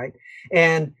school, right?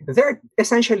 And they're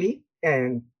essentially,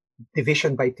 and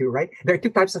division by two, right? There are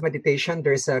two types of meditation.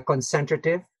 There's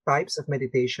concentrative types of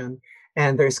meditation,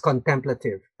 and there's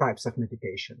contemplative types of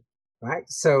meditation, right?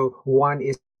 So one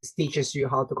teaches you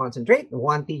how to concentrate,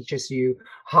 one teaches you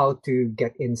how to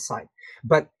get insight.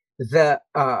 But the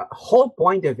whole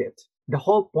point of it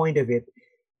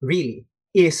really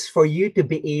is for you to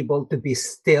be able to be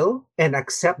still and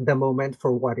accept the moment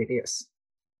for what it is,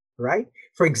 right?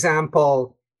 For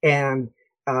example, and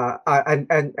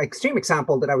an extreme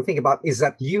example that I would think about is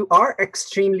that you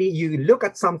look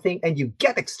at something and you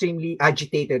get extremely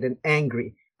agitated and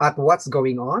angry at what's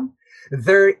going on.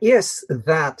 There is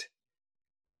that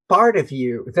part of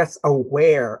you that's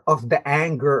aware of the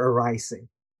anger arising,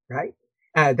 right?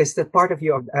 There's the part of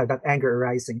you of that anger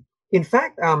arising. In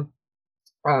fact,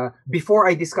 before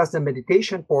I discuss the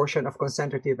meditation portion of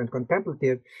concentrative and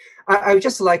contemplative, I would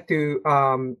just like to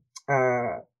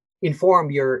inform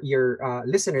your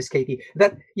listeners, Katie,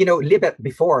 that Libet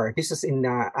before this was in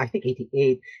I think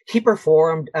 '88. He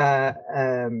performed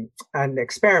an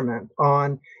experiment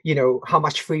on how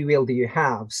much free will do you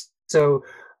have. So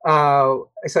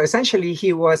essentially,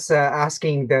 he was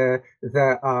asking the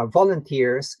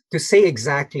volunteers to say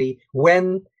exactly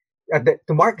when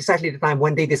to mark exactly the time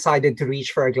when they decided to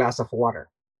reach for a glass of water,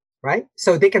 right?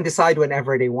 So they can decide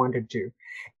whenever they wanted to.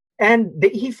 And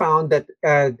he found that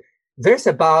there's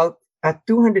about a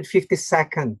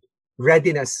 250-second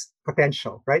readiness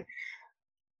potential, right?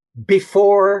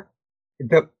 Before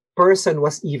the person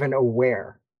was even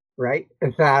aware, right,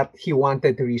 that he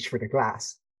wanted to reach for the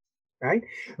glass, right?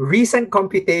 Recent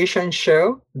computations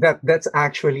show that that's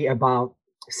actually about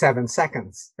 7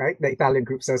 seconds, right? The Italian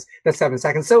group says that's 7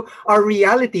 seconds. So our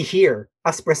reality here,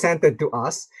 as presented to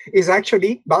us, is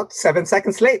actually about 7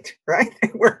 seconds late, right?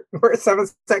 we're 7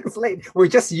 seconds late. We're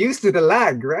just used to the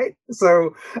lag, right?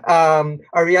 So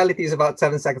our reality is about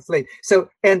 7 seconds late. So,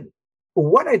 and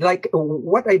what I'd like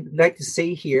to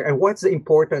say here, and what's the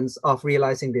importance of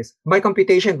realizing this? My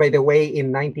computation, by the way,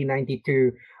 in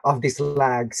 1992 of this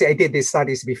lag. See, I did these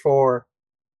studies before,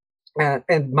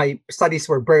 and my studies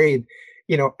were buried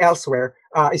elsewhere.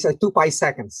 It's like 2 pi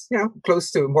seconds,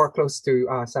 more close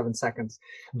to 7 seconds.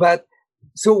 But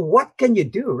so what can you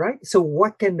do, right? So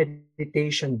what can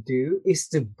meditation do is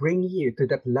to bring you to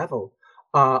that level,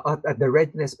 at the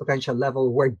readiness potential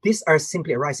level, where these are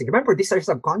simply arising. Remember, these are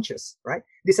subconscious, right?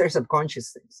 These are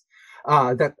subconscious things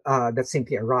that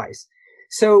simply arise.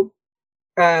 So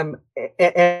and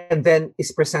then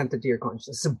is presented to your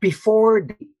consciousness. So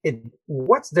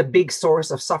what's the big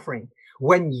source of suffering?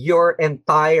 When your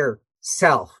entire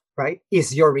self, right,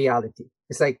 is your reality.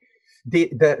 It's like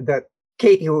the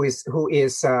Katie who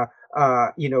is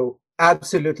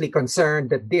absolutely concerned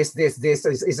that this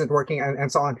isn't working,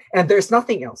 and so on. And there's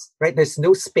nothing else, right? There's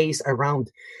no space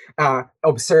around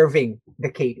observing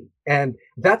the Katie. And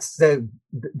that's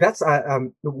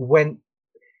when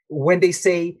they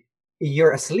say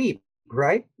you're asleep,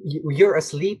 right? You're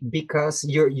asleep because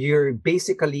you're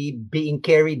basically being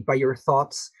carried by your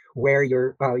thoughts, where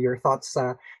your thoughts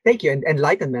take you. And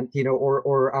enlightenment,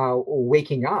 or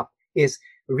waking up, is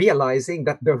realizing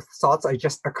that the thoughts are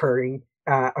just occurring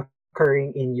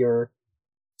in your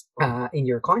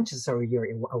consciousness or your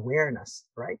awareness,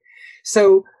 right?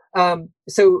 So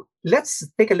let's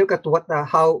take a look at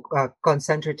how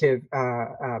concentrative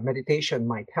meditation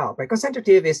might help. Right?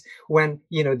 Concentrative is when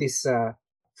this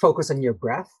focus on your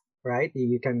breath, right?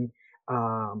 You can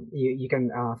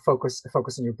focus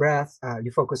on your breath.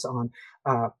 You focus on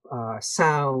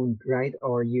sound, right?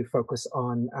 Or you focus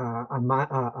on a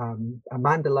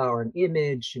mandala or an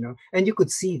image, and you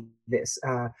could see this.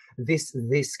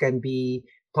 This can be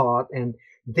taught, and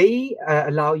they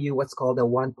allow you what's called a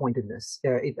one-pointedness.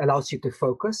 It allows you to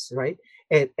focus, right?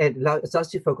 It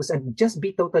allows you to focus and just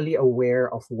be totally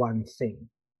aware of one thing,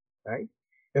 right?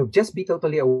 Just be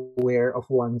totally aware of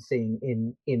one thing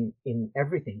in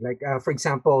everything. Like, for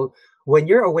example, when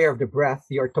you're aware of the breath,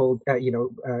 you're told,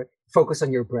 focus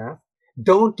on your breath.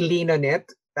 Don't lean on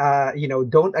it.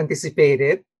 Don't anticipate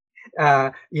it.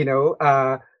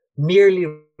 Merely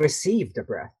receive the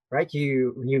breath, right?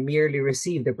 You merely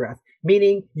receive the breath,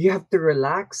 meaning you have to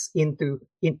relax into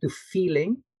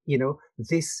feeling,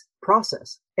 this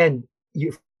process, and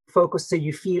you focus so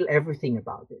you feel everything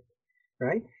about it,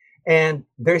 right? And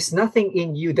there's nothing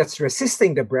in you that's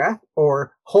resisting the breath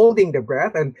or holding the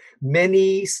breath. And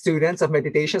many students of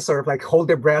meditation sort of like hold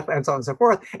their breath and so on and so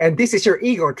forth. And this is your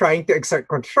ego trying to exert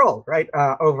control, right,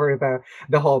 over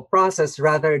the whole process,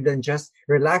 rather than just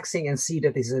relaxing and see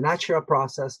that this is a natural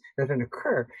process that can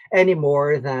occur, any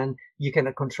more than you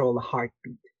cannot control the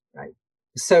heartbeat, right?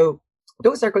 So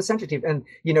those are concentrative. And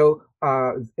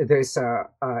there's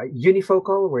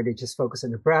unifocal, where they just focus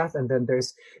on the breath, and then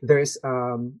there's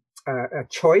a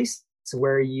choice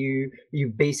where you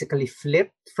basically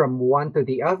flip from one to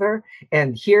the other.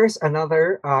 And here's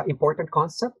another important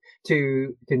concept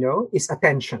to know is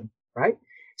attention, right?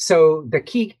 So the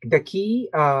key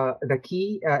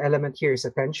element here is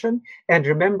attention. And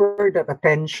remember that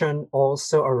attention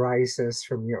also arises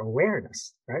from your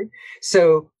awareness, right?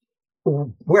 So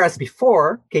whereas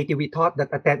before, Katie, we thought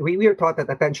that we were taught that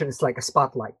attention is like a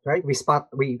spotlight, right?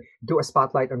 We do a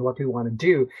spotlight on what we want to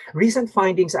do. Recent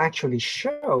findings actually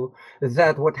show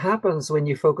that what happens when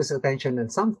you focus attention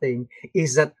on something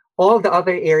is that all the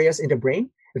other areas in the brain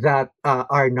that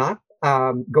are not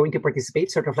going to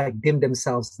participate sort of like dim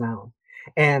themselves down.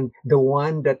 and the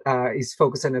one that is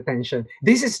focused on attention.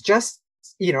 This is just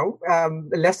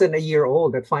less than a year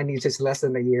old. That finding is just less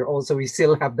than a year old. So we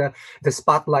still have the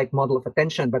spotlight model of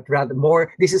attention, but rather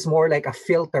more. This is more like a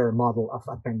filter model of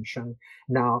attention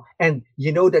now, and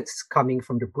that's coming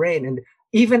from the brain, and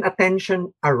even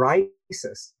attention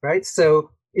arises, right?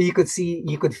 So you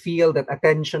could feel that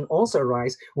attention also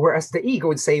arise, whereas the ego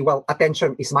would say, well,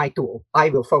 attention is my tool. I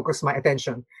will focus my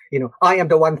attention. I am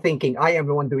the one thinking. I am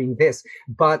the one doing this.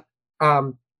 But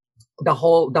the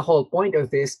whole point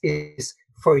of this is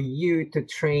for you to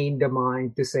train the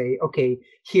mind to say, okay,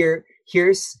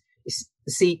 here's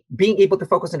see, being able to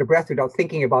focus on the breath without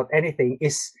thinking about anything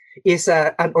is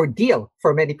an ordeal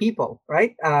for many people,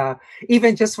 right?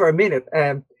 Even just for a minute.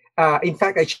 In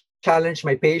fact, I challenged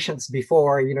my patients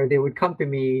before. They would come to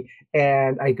me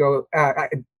and I go,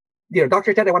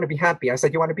 Dr. Ted, I want to be happy. I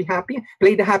said, you want to be happy?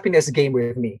 Play the happiness game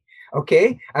with me.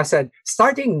 Okay. I said,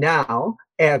 starting now,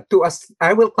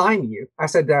 I will time you. I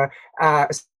said,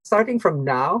 starting from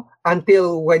now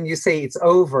until when you say it's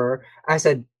over, I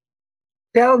said,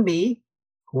 tell me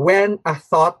when a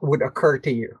thought would occur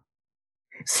to you.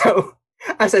 So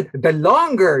I said, the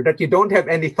longer that you don't have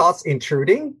any thoughts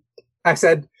intruding, I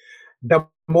said, the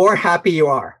more happy you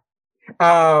are.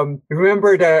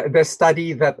 Remember the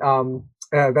study that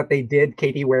they did,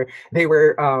 Katie, where they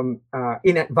were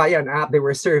via an app, they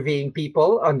were surveying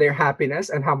people on their happiness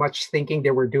and how much thinking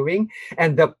they were doing,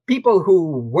 and the people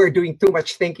who were doing too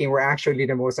much thinking were actually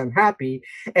the most unhappy.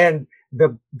 And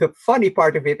the funny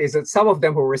part of it is that some of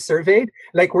them who were surveyed,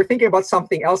 like, were thinking about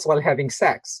something else while having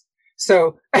sex.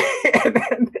 So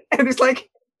and it's like,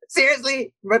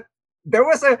 seriously, but there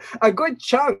was a good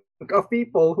chunk of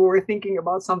people who were thinking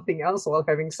about something else while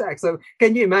having sex. So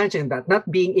can you imagine that? Not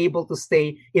being able to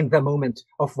stay in the moment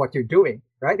of what you're doing,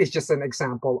 right? It's just an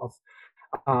example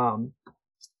of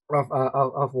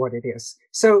what it is.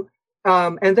 So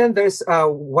and then there's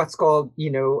what's called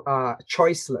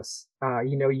choiceless.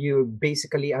 You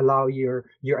basically allow your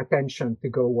attention to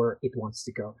go where it wants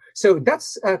to go. So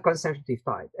that's a contemplative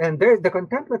type, and the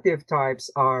contemplative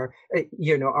types are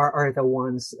are the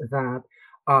ones that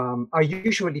are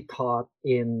usually taught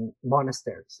in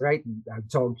monasteries, right?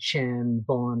 Dzogchen,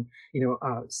 Bon,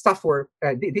 stuff where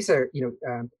these are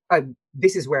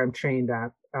this is where I'm trained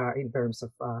at in terms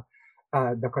of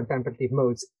the contemplative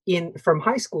modes. From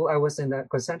high school, I was in the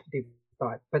contemplative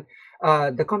thought, but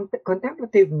the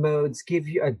contemplative modes give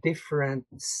you a different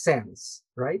sense,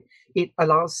 right? It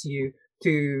allows you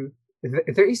to.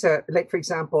 There is for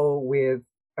example, with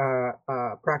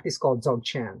practice called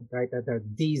Dzogchen, right? The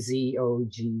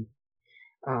Dzogchen,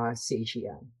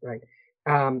 right?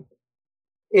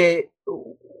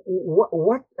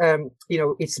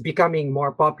 It's becoming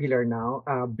more popular now.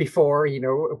 Before,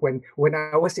 when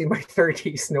I was in my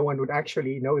 30s, no one would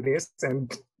actually know this,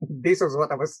 and this was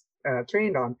what I was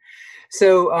trained on.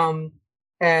 So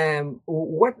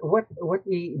what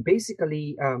we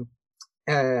basically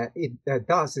it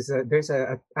does is there's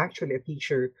actually a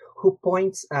teacher who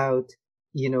points out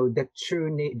the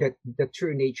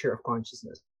true nature of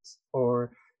consciousness,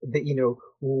 or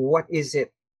what is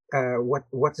it,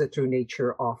 what's the true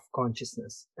nature of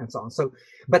consciousness, and so on. So,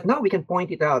 but now we can point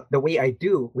it out the way I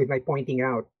do with my pointing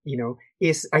out,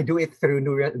 is I do it through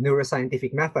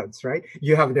neuroscientific methods, right?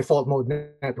 You have a default mode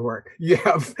network, you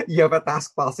have a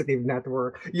task positive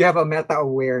network, you have a meta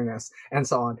awareness, and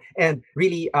so on. And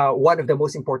really, one of the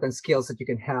most important skills that you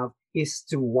can have is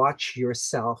to watch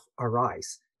yourself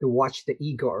arise, to watch the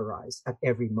ego arise at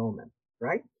every moment,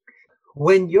 right?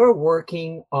 When you're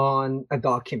working on a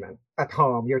document at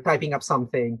home, you're typing up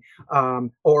something,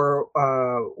 or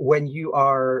when you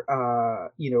are,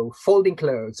 folding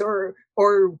clothes or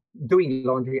doing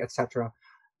laundry, etc.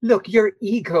 Look, your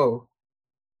ego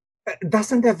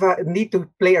doesn't have a need to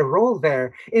play a role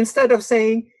there. Instead of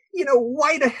saying,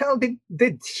 why the hell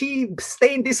did she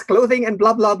stain this clothing and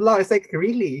blah blah blah? It's like,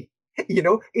 really,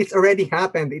 it's already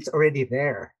happened. It's already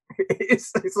there.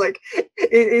 It's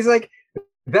like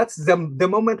that's the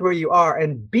moment where you are,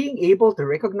 and being able to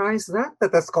recognize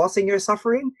that's causing your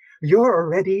suffering. You're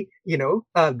already,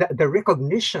 the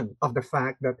recognition of the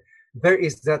fact that there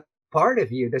is that part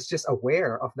of you that's just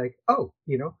aware of, like, oh,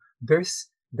 there's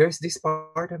this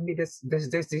part of me there's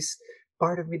this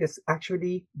part of me that's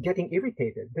actually getting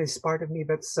irritated. There's part of me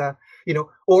that's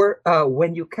or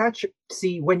when you catch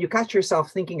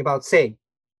yourself thinking about, say,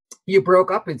 you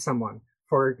broke up with someone.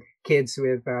 For kids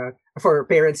with for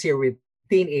parents here with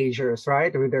teenagers,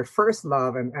 right, with their first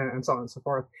love, and so on and so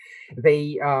forth,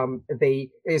 they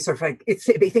it's sort of like,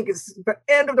 they think it's the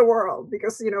end of the world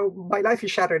because my life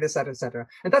is shattered, etc., etc.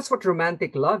 And that's what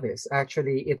romantic love is.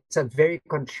 Actually, it's a very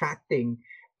contracting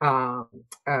um,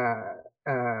 uh,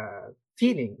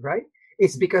 feeling, right?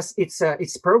 It's because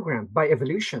it's programmed by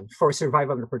evolution for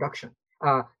survival and reproduction.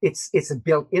 It's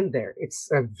built in there. It's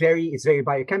very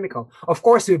biochemical. Of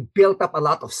course, we built up a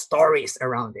lot of stories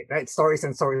around it, right? Stories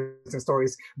and stories and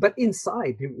stories. But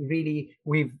inside, really,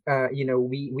 we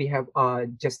have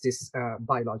just this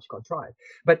biological drive.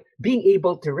 But being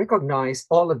able to recognize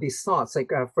all of these thoughts,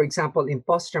 like for example, in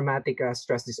post-traumatic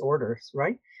stress disorders,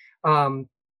 right? Um,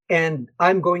 and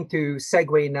I'm going to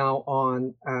segue now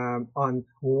on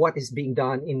what is being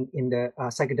done in the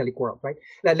psychedelic world, right?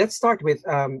 Let's start with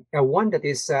one that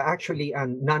is actually a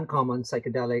non-common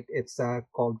psychedelic. It's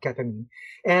called ketamine,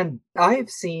 and I've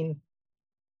seen,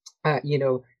 if you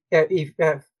know,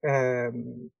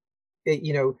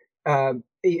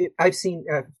 I've seen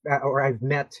or I've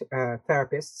met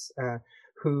therapists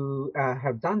who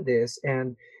have done this,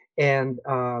 and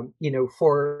for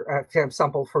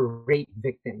example, for rape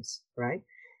victims, right?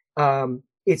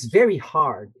 It's very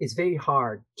hard. It's very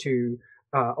hard to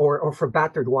or for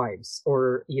battered wives,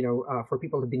 or for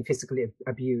people who've been physically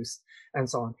abused and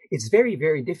so on. It's very,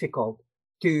 very difficult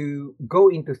to go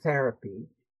into therapy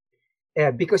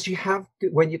because you have to,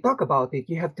 when you talk about it,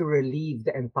 you have to relieve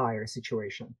the entire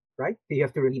situation, right? You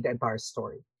have to relieve the entire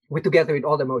story with together with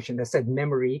all the emotion. I said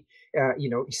memory,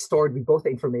 is stored with both the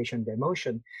information and the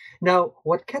emotion. Now,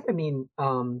 what ketamine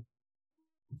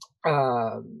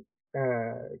uh,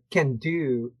 can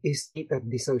do is state of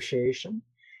dissociation,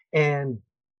 and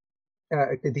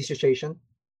the dissociation,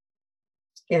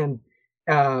 and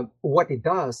what it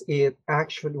does is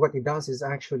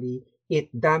actually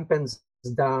it dampens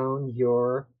down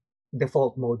your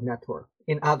default mode network.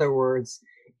 In other words,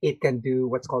 it can do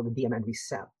what's called the DMN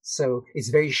reset. So it's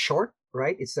very short,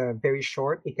 right? It's very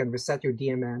short. It can reset your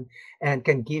DMN and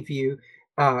can give you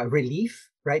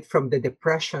relief, right, from the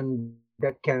depression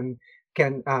that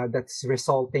that's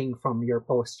resulting from your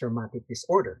post-traumatic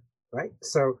disorder, right?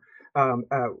 So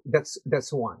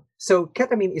that's one. So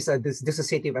ketamine is a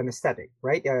dissociative anesthetic,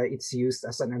 right? It's used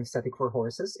as an anesthetic for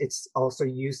horses. It's also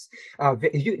used.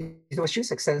 It was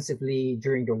used extensively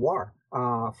during the war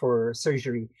for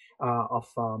surgery of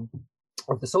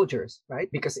the soldiers, right?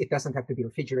 Because it doesn't have to be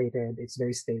refrigerated. It's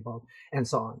very stable and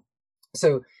so on.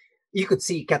 So you could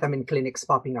see ketamine clinics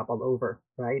popping up all over,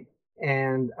 right?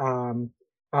 And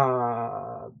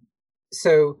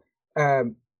so.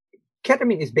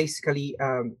 Ketamine is basically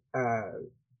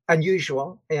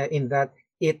unusual in that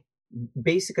it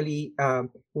basically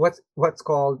what's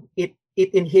called it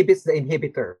inhibits the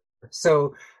inhibitor.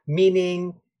 So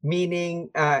meaning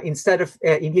instead of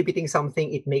inhibiting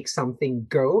something, it makes something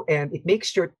go, and it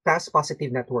makes your task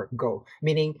positive network go.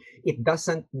 Meaning it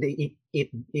doesn't make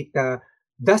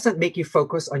you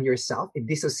focus on yourself. It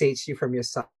dissociates you from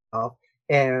yourself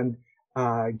and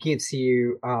gives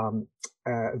you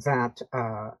that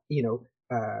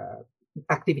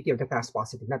activity of the task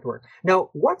positive network. Now,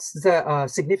 what's the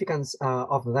significance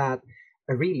of that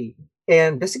really?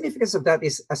 And the significance of that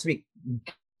is, as we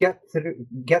get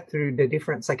through the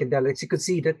different psychedelics, you could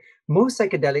see that most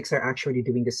psychedelics are actually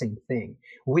doing the same thing,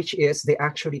 which is they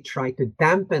actually try to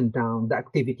dampen down the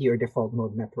activity or default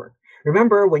mode network.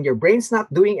 Remember, when your brain's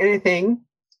not doing anything,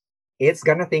 it's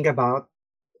gonna think about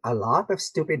a lot of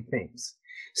stupid things.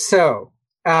 So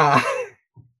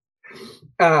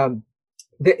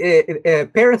the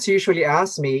parents usually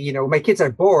ask me, my kids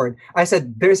are bored. I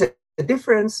said, there's a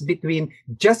difference between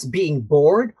just being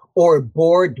bored or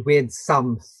bored with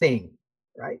something,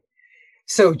 right?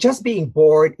 So just being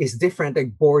bored is different than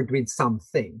bored with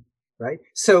something, right?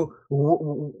 So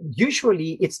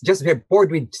usually it's just they're bored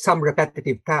with some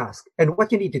repetitive task. And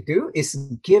what you need to do is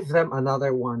give them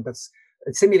another one that's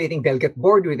simulating. They'll get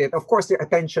bored with it. Of course, their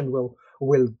attention will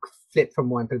flip from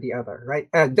one to the other, right?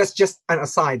 That's just an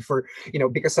aside for,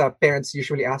 because parents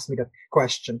usually ask me that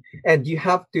question. And you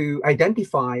have to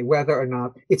identify whether or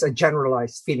not it's a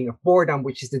generalized feeling of boredom,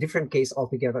 which is the different case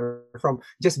altogether from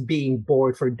just being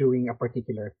bored for doing a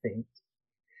particular thing.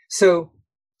 So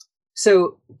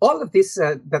all of this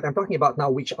that I'm talking about now,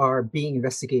 which are being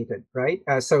investigated, right?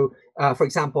 For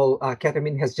example,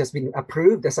 ketamine has just been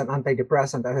approved as an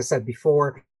antidepressant. As I said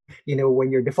before,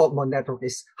 when your default mode network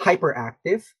is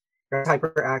hyperactive,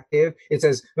 it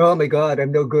says, oh my God,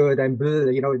 I'm no good. I'm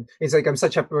bleh. It's like I'm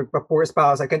such a poor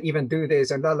spouse. I can't even do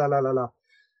this and la, la, la, la, la.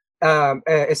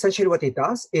 Essentially what it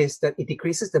does is that it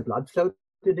decreases the blood flow to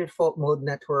the default mode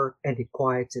network and it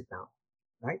quiets it down,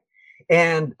 right?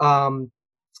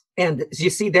 And you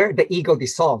see there, the ego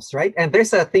dissolves, right? And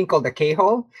there's a thing called the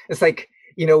K-hole. It's like,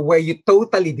 where you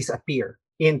totally disappear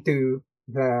into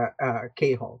the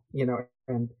K-hole,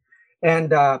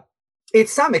 and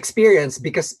It's some experience,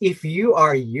 because if you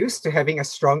are used to having a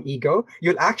strong ego,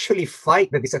 you'll actually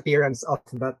fight the disappearance of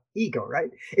that ego,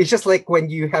 right? It's just like when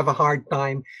you have a hard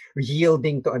time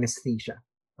yielding to anesthesia,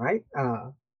 right?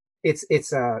 It's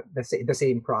the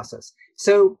same process.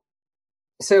 So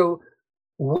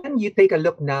when you take a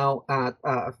look now at,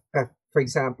 for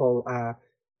example,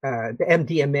 the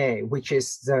MDMA, which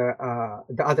is the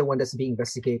other one that's being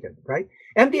investigated, right?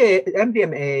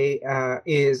 MDMA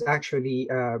is actually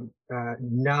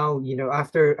now,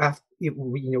 after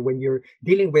when you're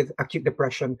dealing with acute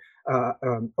depression,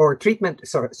 or treatment.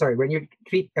 Sorry, when you're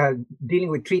dealing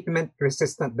with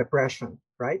treatment-resistant depression,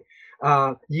 right?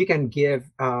 You can give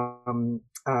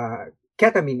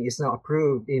ketamine is now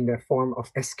approved in the form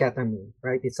of esketamine,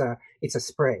 right? It's a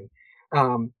spray.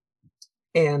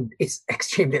 And it's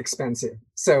extremely expensive.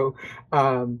 So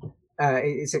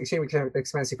it's extremely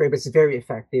expensive, but it's very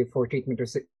effective for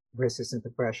treatment-resistant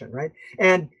depression, right?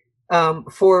 And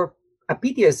for a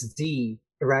PTSD,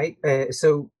 right?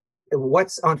 So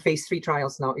what's on phase 3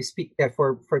 trials now is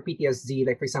for PTSD,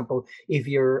 like for example, if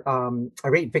you're a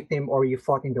rape victim, or you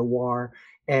fought in the war,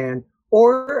 and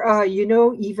or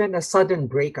even a sudden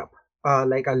breakup,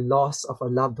 like a loss of a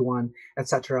loved one,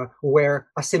 etc., where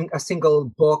a single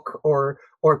book or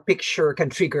picture can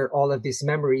trigger all of these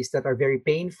memories that are very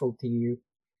painful to you.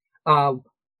 Uh,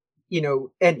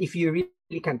 and if you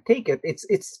really can't take it,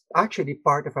 it's actually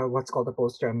part of what's called a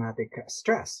post-traumatic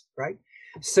stress, right?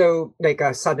 So like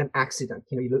a sudden accident,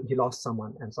 you lost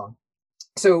someone and so on.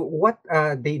 So what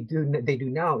they do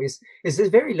now is this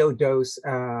very low dose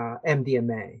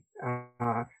MDMA.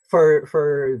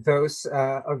 For those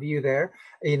of you there,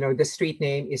 the street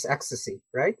name is ecstasy,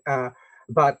 right?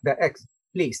 But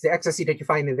please, the ecstasy that you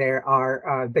find in there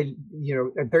are the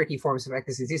dirty forms of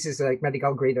ecstasy. This is like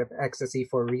medical grade of ecstasy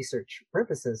for research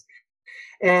purposes.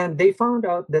 And they found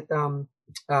out that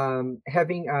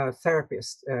having a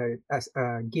therapist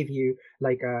give you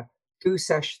like a 2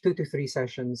 to 3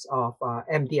 sessions of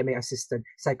MDMA assisted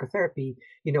psychotherapy,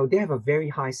 they have a very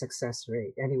high success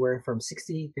rate, anywhere from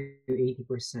 60 to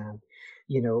 80%,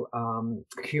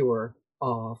 cure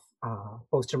of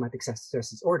post-traumatic stress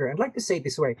disorder. I'd like to say it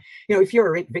this way, if you're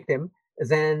a rape victim,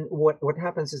 then what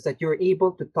happens is that you're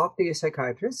able to talk to your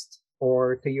psychiatrist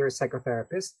or to your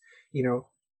psychotherapist,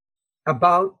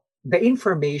 about the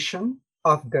information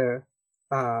of the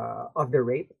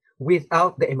rape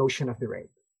without the emotion of the rape,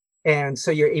 and so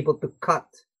you're able to cut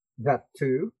that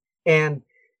too, and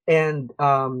and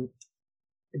um,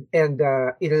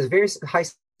 it has very high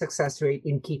success rate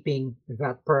in keeping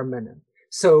that permanent.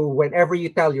 So whenever you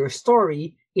tell your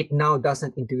story, it now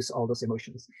doesn't induce all those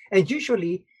emotions, and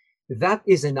usually that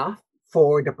is enough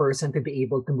for the person to be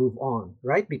able to move on,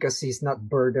 right? Because he's not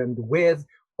burdened with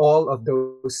all of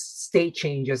those state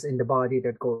changes in the body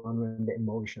that go on when the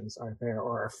emotions are there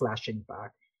or are flashing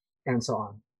back, and so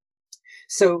on.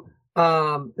 So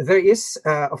there is,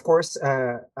 of course,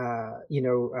 a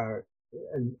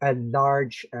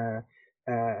large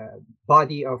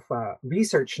body of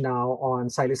research now on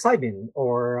psilocybin,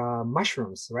 or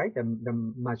mushrooms, right?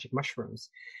 The magic mushrooms.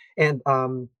 And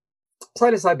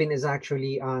psilocybin is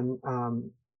actually on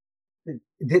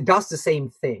it does the same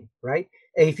thing, right?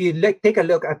 If you take a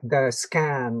look at the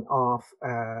scan of,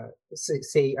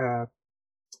 say,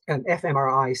 an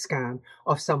fMRI scan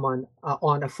of someone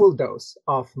on a full dose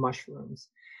of mushrooms,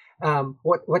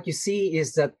 what you see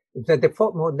is that the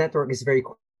default mode network is very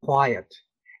quiet,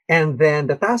 and then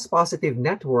the task positive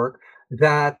network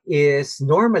that is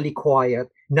normally quiet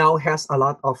now has a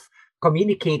lot of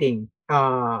communicating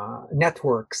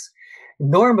networks.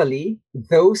 Normally,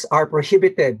 those are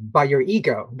prohibited by your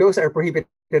ego. Those are prohibited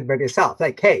by yourself.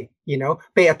 Like, hey,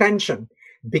 pay attention,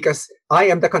 because I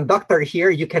am the conductor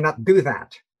here. You cannot do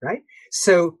that, right?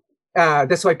 So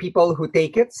that's why people who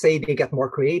take it say they get more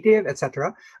creative,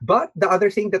 etc. But the other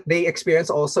thing that they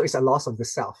experience also is a loss of the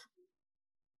self,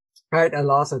 right? A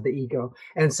loss of the ego.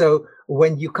 And so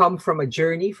when you come from a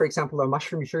journey, for example, a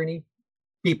mushroom journey,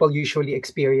 people usually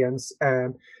experience,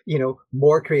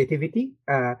 more creativity,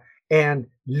 and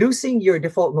losing your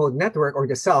default mode network, or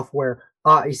the self, where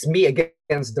it's me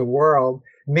against the world,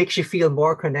 makes you feel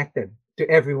more connected to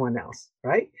everyone else,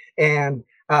 right? And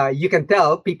you can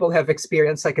tell people have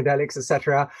experienced psychedelics,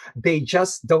 etc. They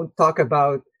just don't talk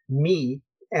about me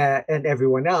and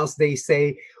everyone else. They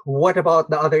say, what about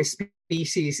the other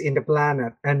species in the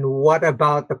planet? And what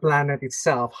about the planet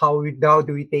itself? How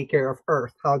do we take care of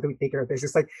Earth? How do we take care of this?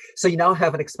 It's like, so you now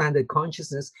have an expanded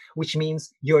consciousness, which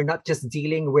means you're not just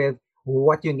dealing with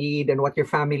what you need and what your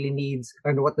family needs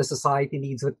and what the society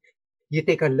needs, but you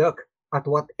take a look at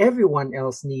what everyone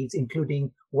else needs,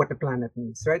 including what the planet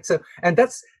needs, right? So, and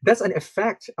that's an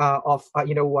effect of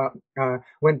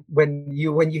when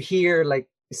you hear like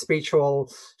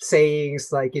spiritual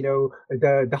sayings like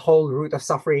the whole root of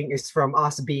suffering is from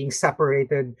us being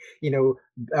separated,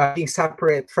 being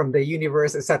separate from the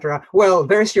universe, etc. Well,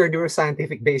 there's your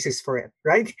neuroscientific basis for it,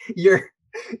 right? You're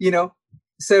you know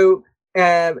so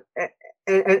uh,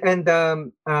 and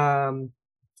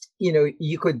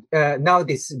you could now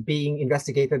this is being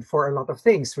investigated for a lot of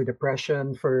things, for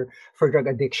depression, for drug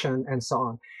addiction, and so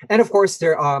on. And of course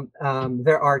there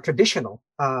are traditional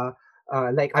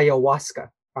like ayahuasca,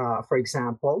 for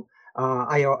example.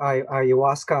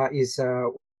 Ayahuasca is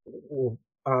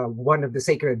one of the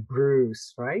sacred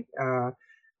brews, right?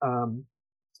 Um,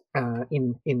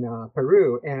 in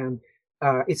Peru, and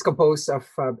it's composed of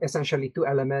essentially two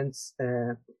elements,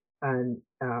 and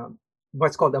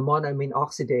what's called a monoamine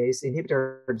oxidase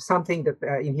inhibitor, something that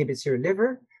inhibits your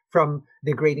liver from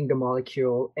degrading the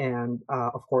molecule, and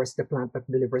of course the plant that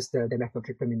delivers the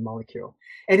dimethyltryptamine molecule.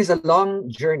 And it's a long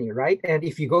journey, right? And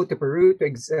if you go to Peru to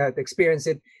experience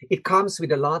it, it comes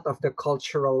with a lot of the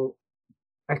cultural,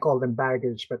 I call them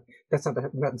baggage, but that's not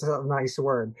a nice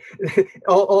word.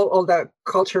 all the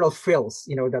cultural frills,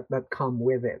 that come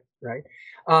with it, right?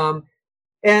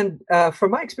 And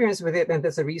from my experience with it, and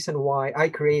that's the reason why I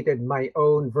created my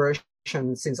own version,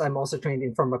 since I'm also trained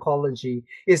in pharmacology,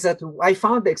 is that I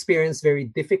found the experience very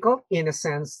difficult in a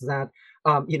sense that,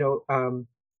 the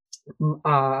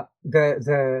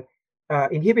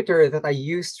inhibitor that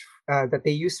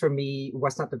they used for me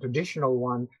was not the traditional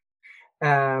one.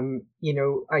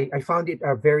 I found it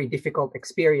a very difficult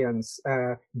experience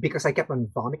because I kept on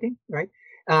vomiting, right?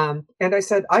 And I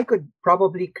said I could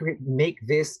probably make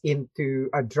this into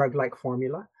a drug-like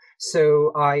formula.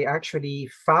 So I actually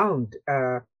found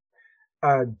a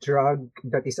drug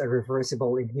that is a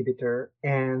reversible inhibitor,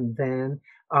 and then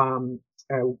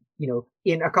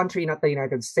in a country, not the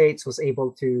United States, was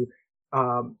able to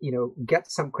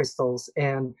get some crystals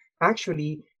and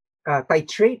actually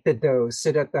titrate the dose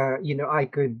so that I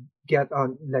could get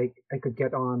on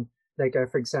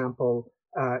for example,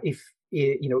 if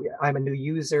I'm a new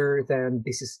user, then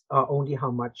this is only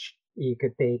how much you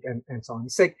could take, and so on.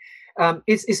 It's like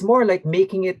it's more like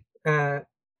making it.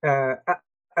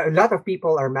 A lot of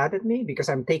people are mad at me because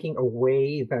I'm taking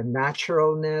away the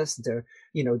naturalness, the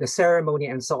ceremony,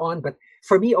 and so on. But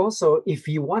for me also, if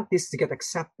you want this to get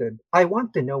accepted, I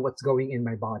want to know what's going in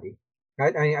my body.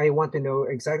 Right? I want to know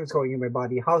exactly what's going in my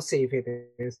body, how safe it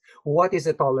is, what is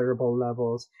the tolerable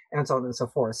levels, and so on and so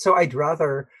forth. So I'd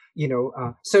rather,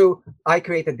 so I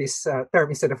created this term.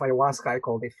 Instead of ayahuasca, I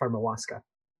called it pharmahuasca.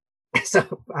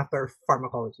 So after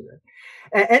pharmacology.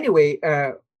 Right? Anyway,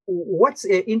 what's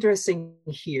interesting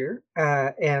here,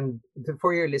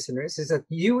 for your listeners, is that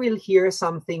you will hear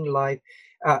something like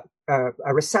a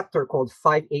receptor called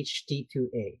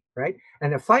 5-HT2A, right?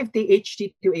 And a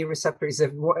 5-HT2A receptor is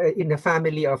in the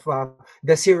family of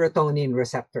the serotonin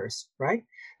receptors, right?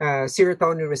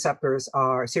 Serotonin receptors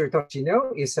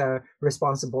serotonin, is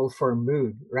responsible for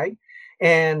mood, right?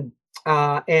 And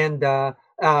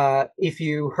if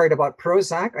you heard about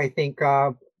Prozac, I think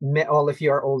all of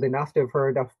you are old enough to have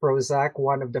heard of Prozac,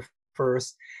 one of the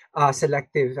first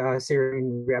selective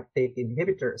serotonin reuptake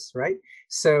inhibitors, right?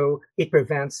 So it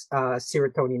prevents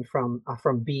serotonin from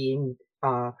being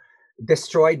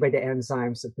destroyed by the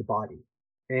enzymes of the body,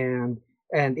 and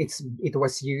it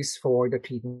was used for the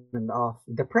treatment of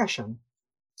depression,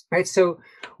 right? So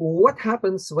what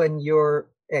happens when you're,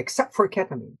 except for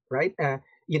ketamine, right?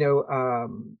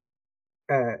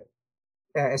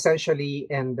 Essentially,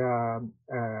 and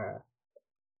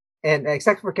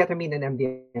except for ketamine and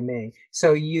MDMA.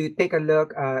 So you take a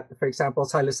look at, for example,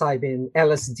 psilocybin,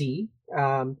 LSD,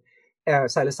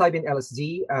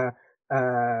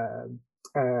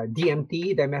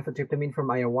 DMT, dimethyltryptamine from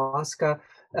ayahuasca.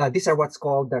 These are what's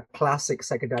called the classic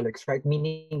psychedelics, right?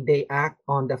 Meaning they act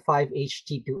on the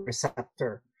 5-HT2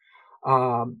 receptor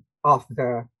of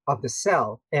the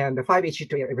cell, and the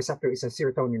 5-HT2 receptor is a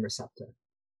serotonin receptor.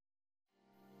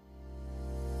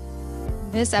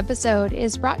 This episode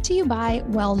is brought to you by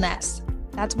Wellness.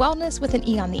 That's wellness with an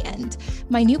E on the end.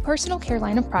 My new personal care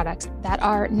line of products that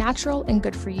are natural and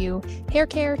good for you: hair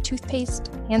care, toothpaste,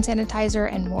 hand sanitizer,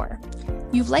 and more.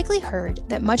 You've likely heard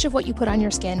that much of what you put on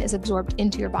your skin is absorbed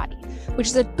into your body, which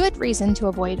is a good reason to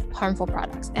avoid harmful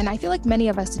products, and I feel like many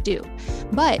of us do.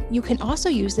 But you can also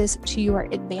use this to your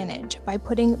advantage by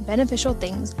putting beneficial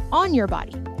things on your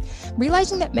body.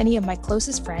 Realizing that many of my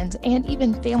closest friends and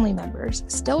even family members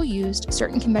still used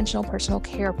certain conventional personal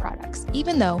care products,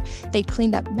 even though they'd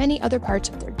cleaned up many other parts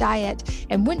of their diet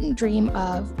and wouldn't dream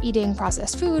of eating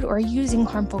processed food or using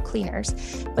harmful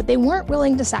cleaners, but they weren't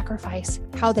willing to sacrifice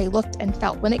how they looked and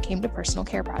felt when it came to personal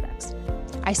care products.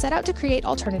 I set out to create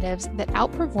alternatives that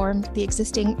outperformed the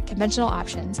existing conventional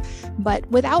options, but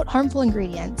without harmful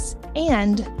ingredients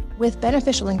and with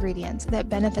beneficial ingredients that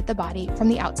benefit the body from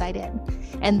the outside in.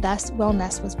 And thus,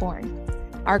 Wellness was born.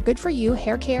 Our good-for-you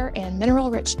hair care and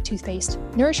mineral-rich toothpaste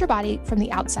nourish your body from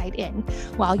the outside in,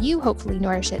 while you hopefully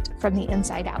nourish it from the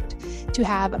inside out to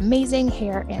have amazing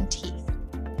hair and teeth.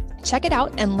 Check it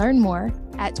out and learn more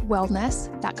at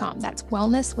wellness.com. That's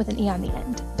wellness with an E on the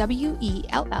end.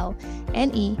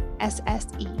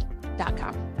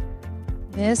 WELLNESSE.com.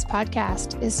 This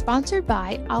podcast is sponsored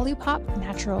by Olipop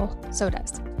Natural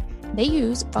Sodas. They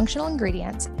use functional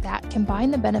ingredients that combine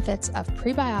the benefits of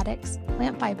prebiotics,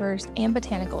 plant fibers, and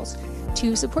botanicals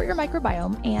to support your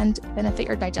microbiome and benefit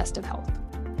your digestive health.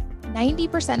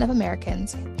 90% of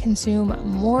Americans consume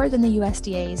more than the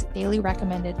USDA's daily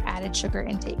recommended added sugar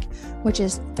intake, which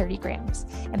is 30 grams.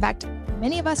 In fact,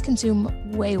 many of us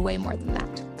consume way more than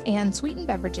that. And sweetened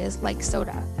beverages like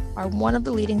soda are one of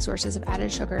the leading sources of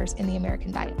added sugars in the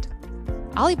American diet.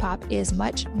 Olipop is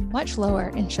much lower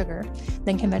in sugar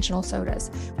than conventional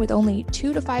sodas, with only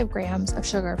 2 to 5 grams of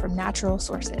sugar from natural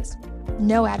sources.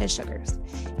 No added sugars.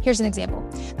 Here's an example.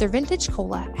 Their vintage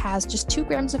cola has just 2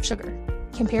 grams of sugar,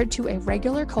 compared to a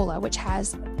regular cola, which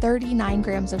has 39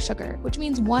 grams of sugar, which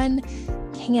means 1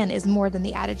 can is more than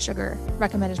the added sugar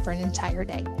recommended for an entire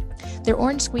day. Their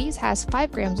orange squeeze has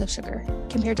 5 grams of sugar,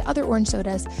 compared to other orange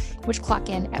sodas, which clock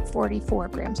in at 44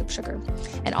 grams of sugar.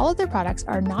 And all of their products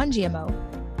are non-GMO,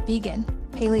 vegan,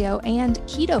 paleo, and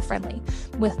keto friendly,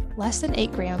 with less than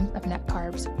 8 grams of net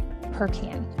carbs per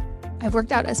can. I've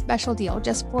worked out a special deal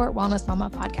just for Wellness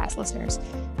Mama podcast listeners.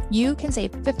 You can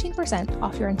save 15%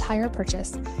 off your entire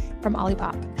purchase from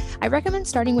Olipop. I recommend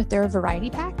starting with their variety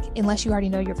pack, unless you already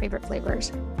know your favorite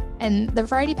flavors. And the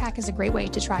variety pack is a great way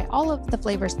to try all of the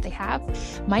flavors that they have.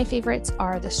 My favorites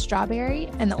are the strawberry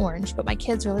and the orange, but my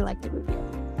kids really like the root beer.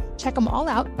 Check them all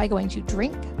out by going to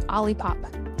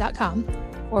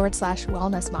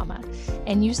drinkolipop.com/wellnessmama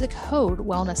and use the code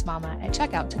wellnessmama at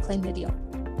checkout to claim the deal.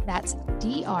 That's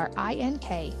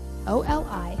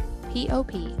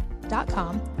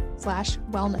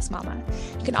drinkolipop.com/wellnessmama.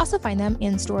 You can also find them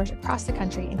in stores across the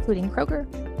country, including Kroger,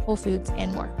 Whole Foods,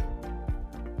 and more.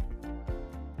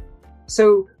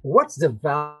 So what's the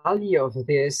value of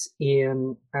this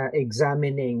in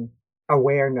examining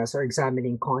awareness or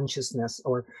examining consciousness?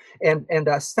 And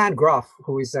Stan Groff,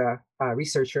 who is a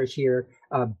researcher here,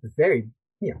 very,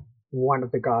 one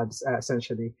of the gods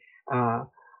essentially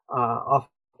of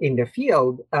in the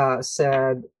field,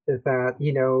 said that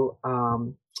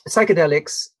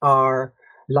psychedelics are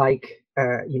like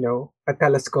a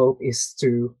telescope is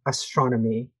to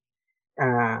astronomy,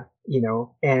 and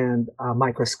a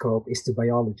microscope is to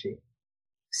biology.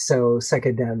 So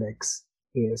psychedelics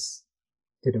is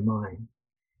to the mind.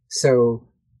 So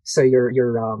your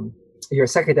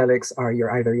psychedelics are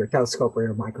either your telescope or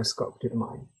your microscope to the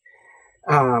mind,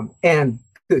 and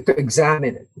to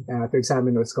examine it, to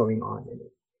examine what's going on in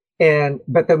it.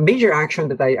 But the major action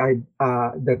that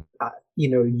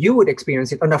you would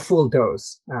experience it on a full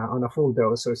dose,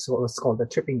 so it's what's called a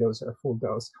tripping dose or a full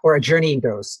dose or a journeying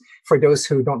dose. For those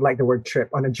who don't like the word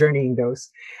trip, on a journeying dose,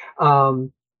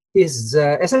 is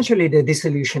essentially the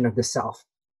dissolution of the self,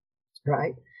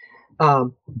 right?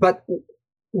 But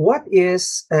what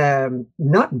is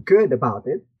not good about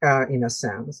it, in a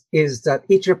sense, is that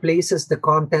it replaces the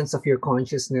contents of your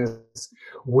consciousness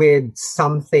with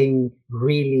something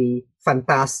really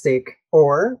fantastic,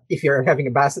 or if you're having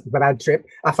a bad trip,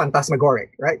 a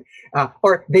phantasmagoric, right?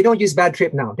 Or they don't use bad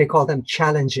trip now; they call them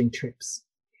challenging trips,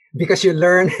 because you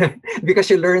learn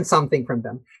something from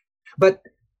them. But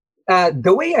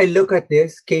the way I look at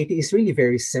this, Katie, is really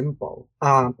very simple.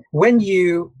 When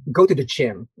you go to the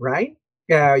gym, right?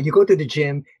 You go to the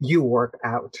gym, you work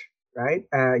out, right?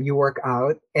 You work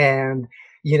out, and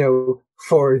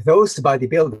for those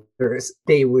bodybuilders,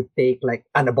 they would take like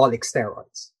anabolic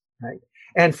steroids, right?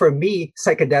 And for me,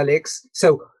 psychedelics.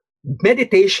 So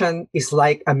meditation is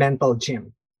like a mental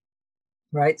gym,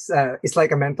 right? It's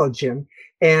like a mental gym,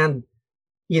 and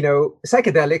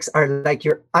psychedelics are like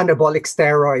your anabolic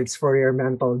steroids for your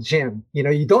mental gym.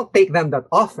 You don't take them that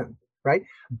often, right?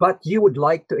 But you would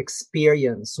like to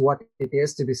experience what it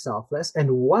is to be selfless.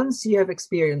 And once you have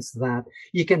experienced that,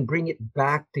 you can bring it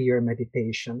back to your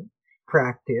meditation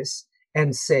practice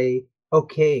and say,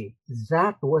 okay,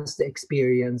 that was the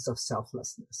experience of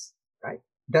selflessness, right?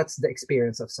 That's the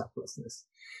experience of selflessness.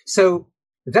 So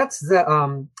that's the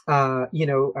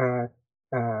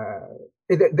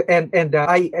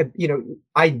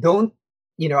I don't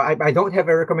I don't have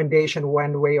a recommendation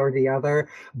one way or the other,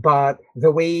 but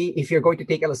the way, if you're going to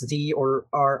take LSD or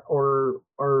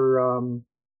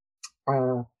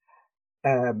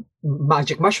uh,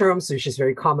 magic mushrooms, which is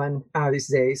very common these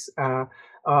days,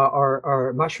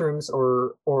 or mushrooms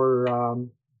or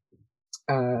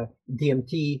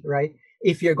DMT, right?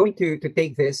 If you're going to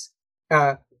take this,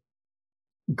 uh,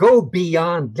 go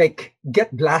beyond, like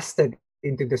get blasted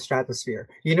into the stratosphere.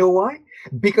 You know why?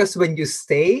 Because when you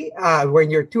stay, when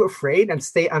you're too afraid and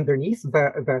stay underneath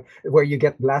the where you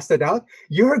get blasted out,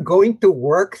 you're going to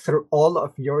work through all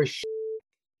of your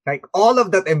like all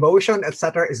of that emotion,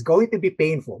 etc., is going to be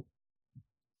painful.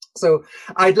 So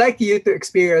I'd like you to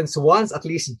experience once at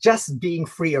least just being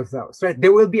free of those, right?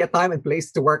 There will be a time and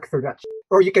place to work through that,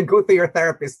 or you can go to your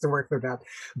therapist to work through that.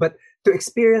 But to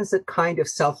experience that kind of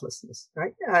selflessness,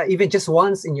 right? Even just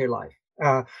once in your life.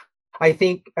 I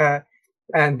think,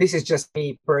 and this is just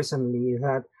me personally,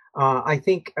 that I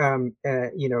think, in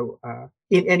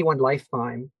any one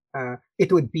lifetime,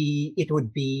 it would be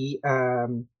a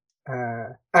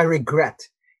regret,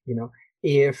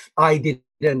 if I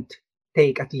didn't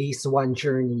take at least one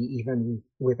journey, even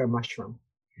with a mushroom.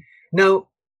 Now,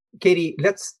 Katie,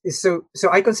 so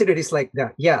I consider this like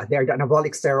that. Yeah, they're the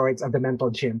anabolic steroids of the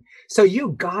mental gym. So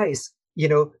you guys,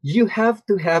 you have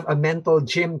to have a mental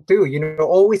gym too,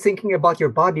 always thinking about your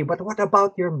body, but what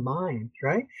about your mind,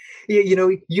 right?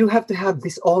 You have to have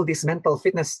all this mental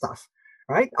fitness stuff,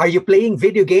 right? Are you playing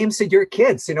video games with your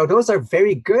kids? Those are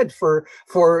very good for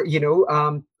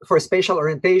spatial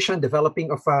orientation, developing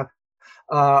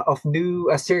of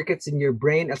new circuits in your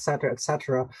brain, etc.,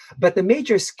 etc. But the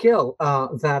major skill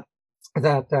that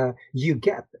you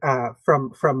get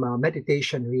from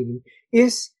meditation really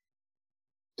is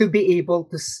to be able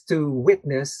to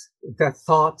witness the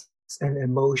thoughts and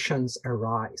emotions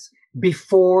arise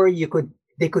before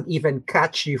they could even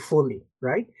catch you fully,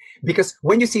 right? Because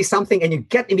when you see something and you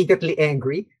get immediately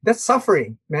angry, that's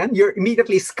suffering, man. You're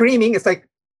immediately screaming. It's like,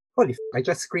 holy, I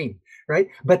just screamed, right?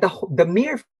 But the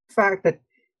mere fact that,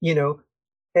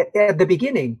 at the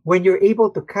beginning, when you're able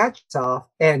to catch yourself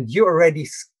and you already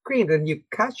screamed and you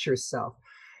catch yourself,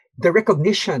 the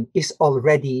recognition is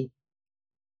already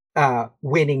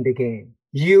winning the game.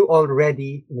 You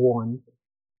already won,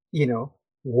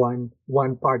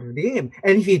 one part of the game.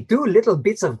 And if you do little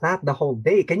bits of that the whole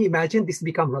day, can you imagine this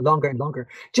become longer and longer?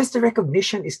 Just the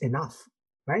recognition is enough,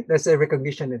 right? That's the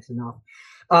recognition is enough.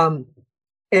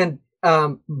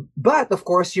 But of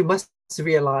course, you must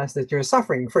realize that you're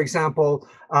suffering. For example,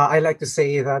 I like to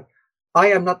say that I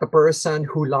am not the person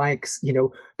who likes,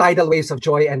 tidal waves of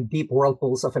joy and deep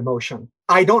whirlpools of emotion.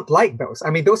 I don't like those.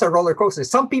 I mean, those are roller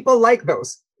coasters. Some people like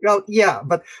those. Well, yeah,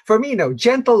 but for me, no.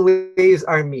 Gentle waves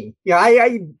are me. Yeah,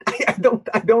 I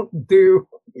don't do.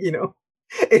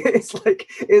 It's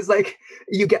like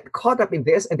you get caught up in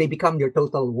this, and they become your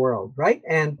total world, right?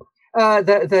 And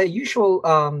the usual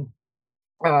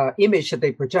image that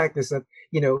they project is that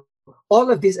all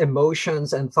of these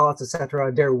emotions and thoughts,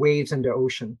 etc., they're waves in the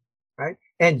ocean, right?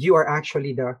 And you are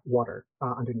actually the water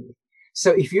underneath.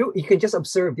 So if you can just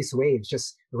observe these waves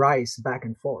just rise back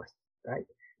and forth, right?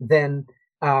 Then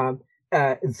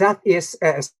that is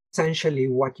essentially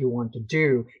what you want to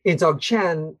do. In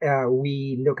Dzogchen,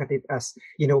 we look at it as,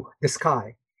 the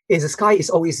sky. The sky is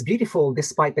always beautiful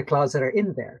despite the clouds that are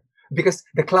in there, because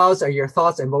the clouds are your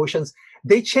thoughts, emotions.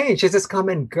 They change, they just come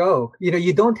and go.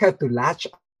 You don't have to latch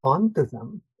onto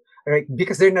them, right?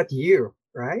 Because they're not you,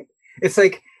 right? It's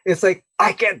like,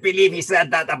 I can't believe he said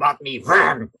that about me.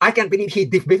 I can't believe he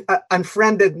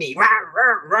unfriended me,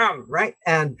 right?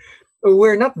 And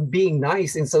we're not being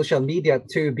nice in social media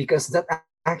too, because that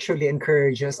actually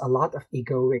encourages a lot of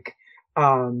egoic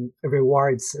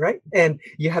rewards, right? And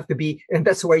you have to be, and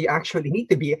that's where you actually need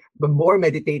to be more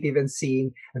meditative and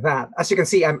seeing that. As you can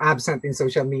see, I'm absent in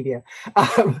social media.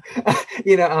 And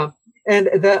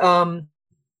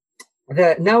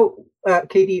now,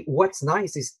 Katie, what's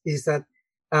nice is that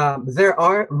there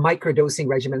are microdosing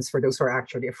regimens for those who are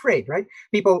actually afraid, right?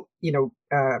 People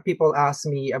ask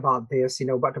me about this,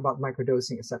 what about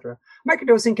microdosing, etc.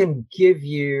 Microdosing can give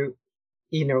you,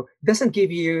 doesn't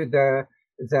give you the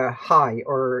high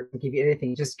or give you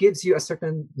anything. It just gives you a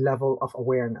certain level of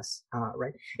awareness,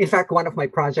 right? In fact, one of my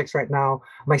projects right now,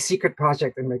 my secret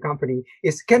project in my company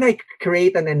is, can I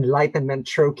create an enlightenment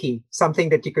trochee, something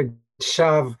that you could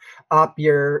shove up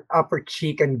your upper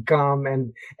cheek and gum,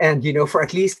 and for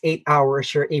at least 8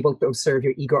 hours you're able to observe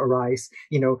your ego arise,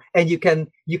 and you can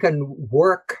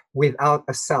work without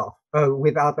a self,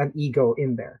 without an ego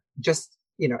in there. Just,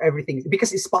 everything,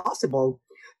 because it's possible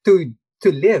to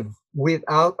live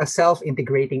without a self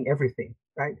integrating everything,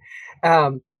 right?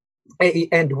 And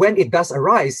when it does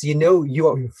arise, you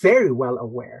are very well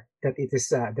aware that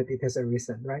it has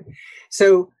arisen, right?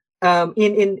 So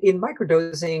in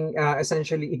microdosing,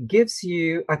 essentially, it gives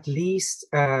you at least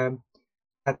a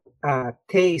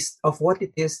taste of what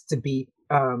it is to be,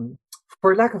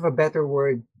 for lack of a better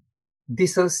word,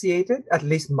 dissociated, at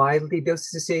least mildly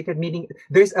dissociated, meaning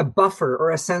there's a buffer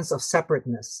or a sense of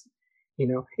separateness.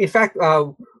 In fact,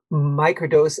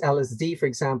 microdose LSD, for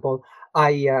example,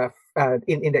 in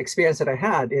the experience that I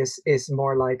had is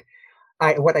more like,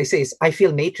 what I say is, I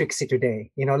feel matrixy today,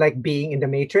 like being in the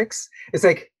matrix. It's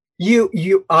like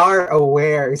you are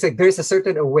aware. It's like there's a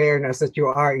certain awareness that you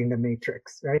are in the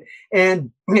matrix, right?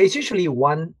 And it's usually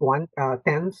one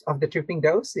tenth of the tripping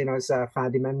dose, as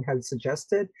Fadiman had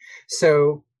suggested.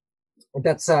 So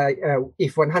that's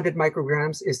if 100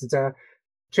 micrograms is the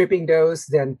tripping dose,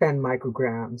 then 10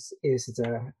 micrograms is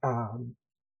a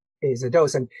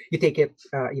dose, and you take it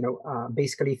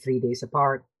basically 3 days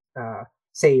apart,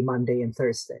 say Monday and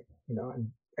Thursday,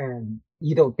 and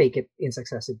you don't take it in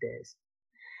successive days.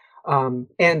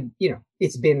 And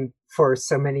it's been for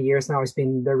so many years now. It's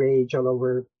been the rage all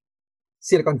over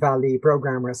Silicon Valley,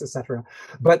 programmers, etc.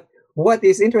 But what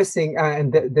is interesting,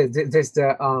 and there's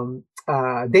the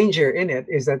danger in it,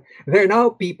 is that there are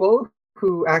now people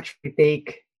who actually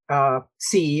take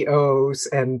CEOs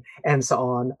and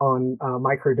so on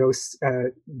microdose.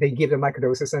 They give them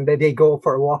microdoses, and then they go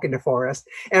for a walk in the forest,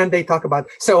 and they talk about,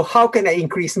 so how can I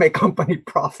increase my company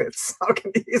profits?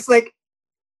 It's like,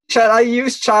 shall I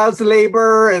use child's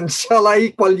labor, and shall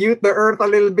I pollute the earth a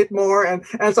little bit more, and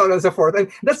so on and so forth. And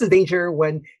that's the danger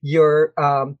when your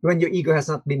ego has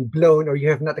not been blown, or you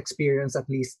have not experienced at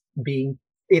least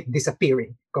it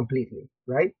disappearing completely,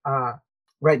 right?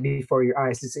 Right before your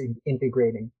eyes, it's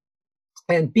integrating.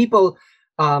 And people,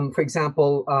 for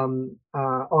example,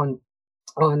 on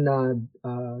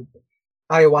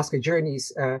ayahuasca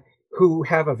journeys, who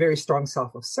have a very strong sense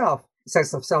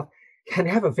of self, can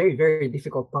have a very, very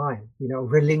difficult time,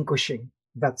 relinquishing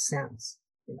that sense.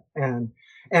 And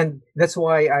that's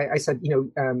why I said,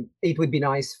 it would be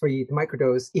nice for you to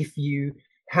microdose if you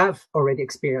have already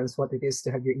experienced what it is to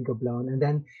have your ego blown, and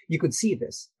then you could see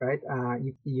this, right?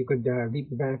 You could reap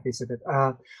the benefits of it.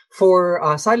 For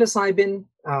psilocybin,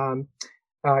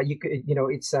 you could,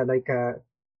 it's like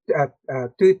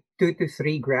 2 to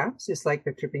 3 grams is like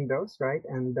the tripping dose, right?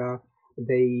 And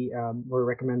they were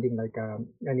recommending like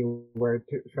anywhere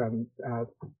from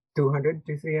 200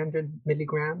 to 300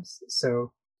 milligrams.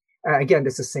 So again,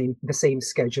 it's the same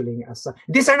scheduling as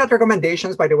these are not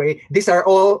recommendations, by the way. These are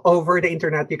all over the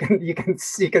internet. You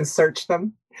can search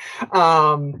them.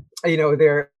 They're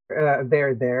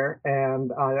there,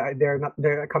 and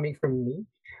they're coming from me.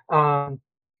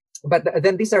 But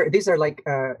then these are like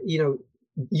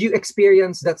you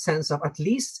experience that sense of, at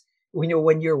least when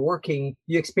you're working,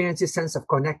 you experience this sense of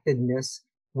connectedness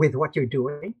with what you're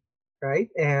doing, right?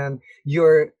 And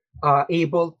you're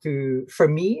able to, for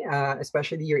me,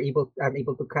 especially, I'm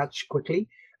able to catch quickly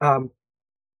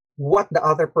what the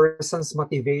other person's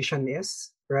motivation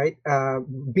is, right?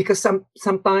 Because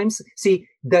sometimes, see,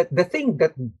 the thing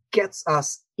that gets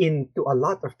us into a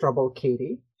lot of trouble,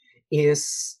 Katie,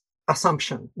 is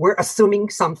assumption. We're assuming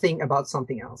something about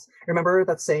something else. Remember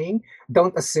that saying,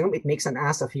 don't assume, it makes an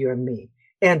ass of you and me.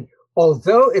 And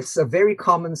although it's a very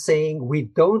common saying, we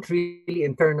don't really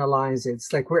internalize it.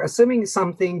 It's like we're assuming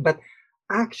something, but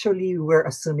actually we're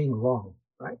assuming wrong,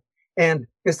 right? And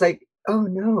it's like, oh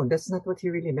no, that's not what he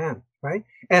really meant, right?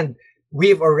 And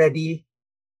we've already,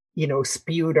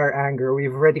 spewed our anger.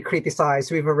 We've already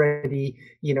criticized. We've already,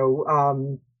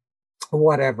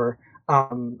 whatever,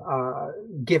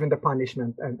 given the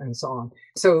punishment and so on.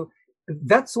 So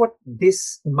that's what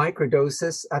these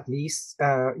microdoses, at least,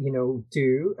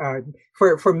 do.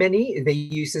 For many, they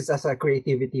use this as a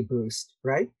creativity boost,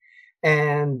 right?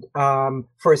 And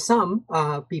for some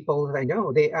people that I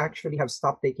know, they actually have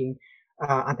stopped taking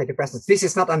antidepressants. This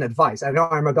is not an advice. I know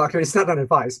I'm a doctor. It's not an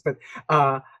advice, but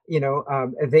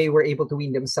they were able to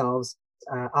wean themselves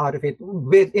out of it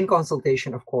in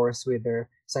consultation, of course, with their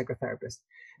psychotherapist.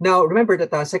 Now, remember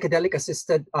that psychedelic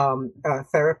assisted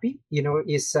therapy,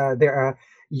 is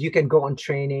you can go on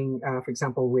training, for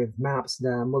example, with MAPS,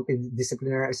 the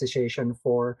Multidisciplinary Association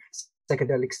for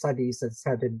Psychedelic Studies, that's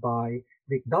headed by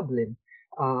Rick Dublin,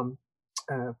 for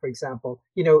example,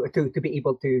 to be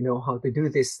able to know how to do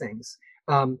these things.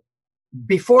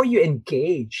 Before you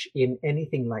engage in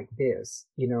anything like this,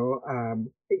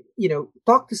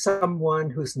 talk to someone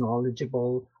who's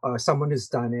knowledgeable, someone who's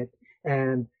done it,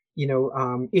 and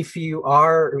if you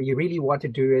really want to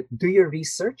do it, do your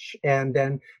research and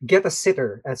then get a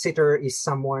sitter. A sitter is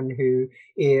someone who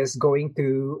is going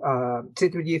to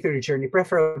sit with you through the journey,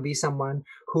 preferably someone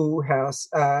who has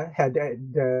had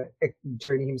the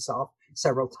journey himself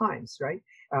several times, right?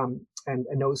 And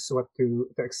knows what to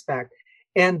expect.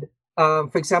 And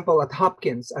for example, at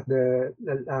Hopkins, at the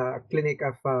clinic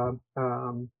of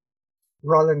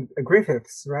Roland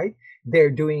Griffiths, right? They're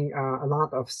doing a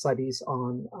lot of studies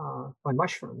on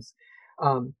mushrooms,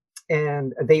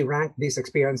 and they rank these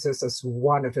experiences as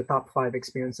one of the top 5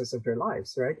 experiences of their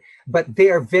lives, right? But they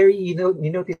are very, you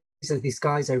notice that these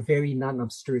guys are very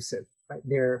non-obtrusive, right?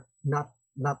 They're not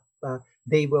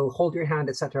they will hold your hand,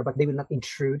 etc., but they will not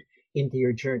intrude into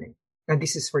your journey. And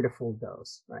this is for the full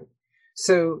dose, right?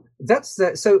 So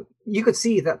so you could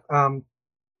see that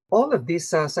all of these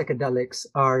psychedelics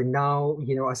are now,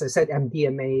 as I said,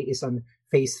 MDMA is on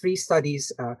phase 3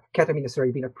 studies. Ketamine has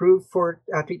already been approved for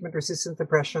treatment-resistant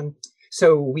depression.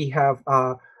 So we have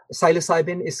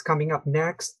psilocybin is coming up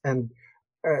next, and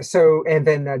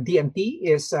then DMT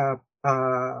is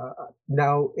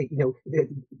now.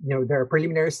 There are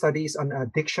preliminary studies on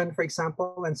addiction, for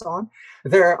example, and so on.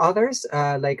 There are others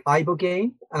like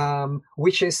ibogaine,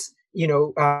 which is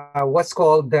what's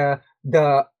called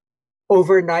the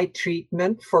overnight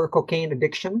treatment for cocaine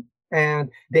addiction.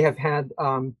 And they have had,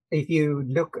 if you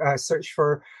search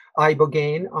for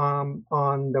ibogaine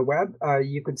on the web,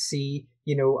 you could see,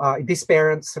 these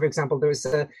parents, for example, there's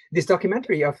this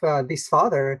documentary of this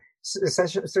father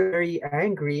very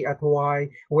angry at why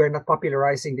we're not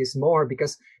popularizing this more,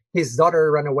 because his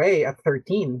daughter ran away at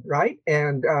 13, right?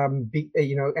 And,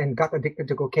 and got addicted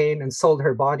to cocaine and sold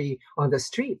her body on the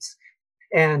streets.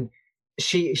 And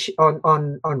she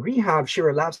on rehab, she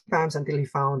relapsed times until he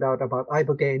found out about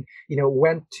ibogaine.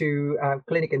 Went to a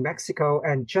clinic in Mexico,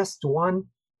 and just one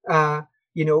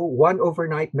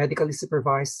overnight medically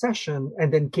supervised session,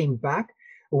 and then came back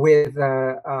with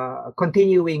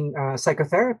continuing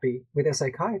psychotherapy with a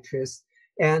psychiatrist,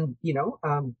 and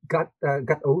got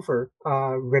over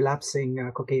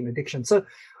relapsing cocaine addiction. So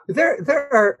there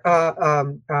are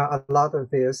a lot of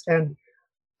this. And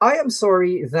I am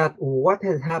sorry that what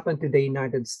has happened to the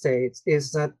United States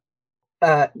is that,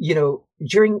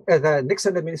 during the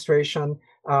Nixon administration,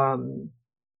 and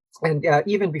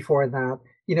even before that,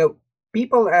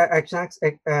 people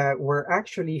were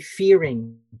actually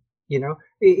fearing,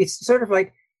 it's sort of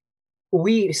like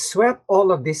we swept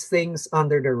all of these things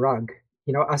under the rug,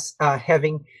 as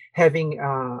having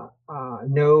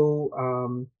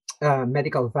no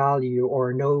medical value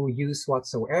or no use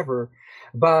whatsoever.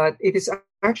 But it is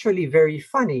actually very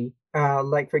funny.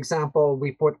 Like, for example,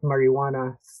 we put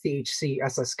marijuana, THC,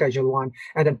 as a Schedule 1,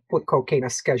 and then put cocaine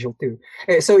as Schedule 2.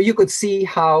 So you could see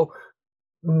how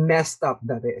messed up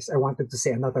that is. I wanted to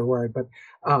say another word, but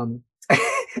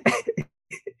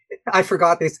I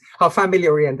forgot this, how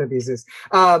family-oriented this is.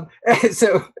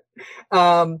 So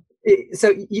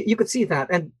you could see that,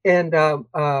 and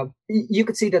you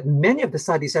could see that many of the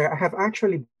studies have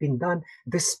actually been done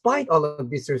despite all of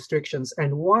these restrictions.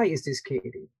 And why is this,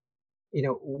 Katie?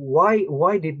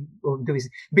 Why did do this?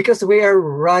 Because we are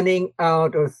running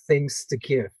out of things to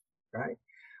give, right?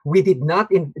 We did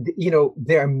not,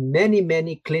 there are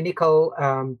many clinical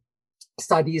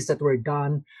studies that were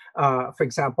done, for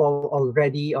example,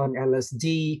 already on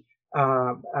LSD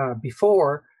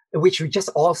before, which we just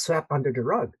all swept under the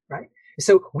rug, right?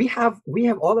 So we have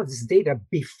all of this data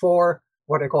before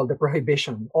what I call the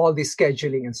prohibition, all this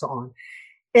scheduling and so on.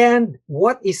 And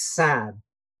what is sad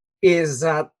is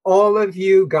that all of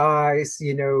you guys,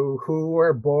 who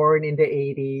were born in the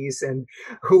 80s and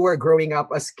who were growing up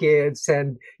as kids,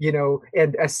 and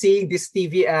seeing this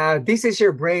TV ad, this is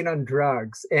your brain on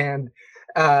drugs, and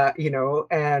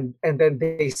and then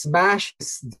they smash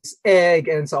this egg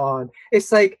and so on.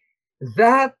 It's like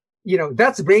that.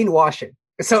 That's brainwashing.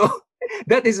 So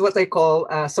that is what I call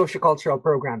sociocultural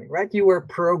programming, right? You were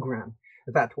programmed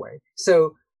that way.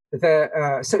 So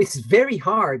so it's very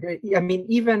hard. I mean,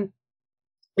 even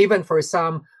for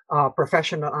some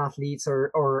professional athletes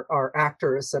or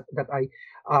actors that I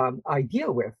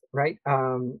deal with, right?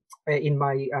 In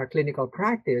my clinical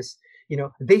practice,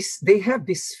 they have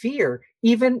this fear,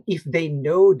 even if they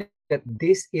know that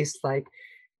this is like,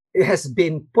 it has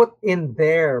been put in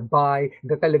there by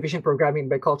the television programming,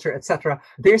 by culture, etc.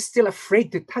 They're still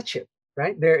afraid to touch it,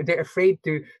 right? They're afraid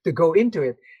to go into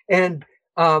it, and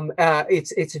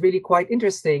it's really quite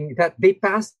interesting that they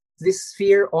pass this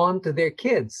fear on to their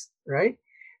kids, right?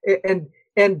 And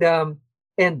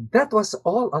that was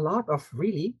all a lot of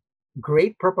really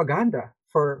great propaganda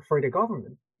for the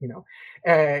government.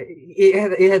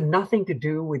 It had nothing to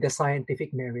do with the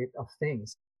scientific merit of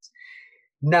things.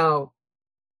 Now,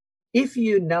 if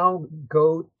you now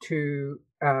go to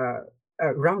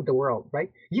around the world,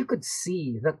 right, you could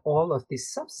see that all of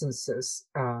these substances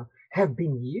have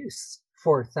been used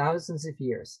for thousands of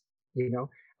years.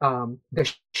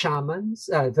 The shamans,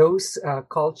 those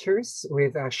cultures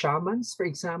with shamans, for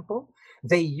example,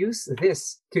 they use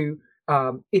this to.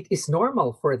 It is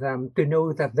normal for them to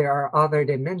know that there are other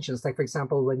dimensions. Like, for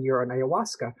example, when you're on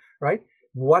ayahuasca, right?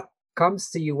 What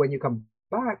comes to you when you come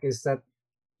back is that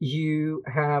you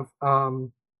have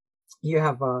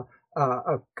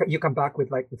you come back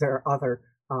with, like, there are other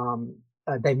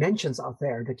dimensions out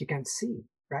there that you can't see,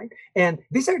 right? And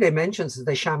these are dimensions that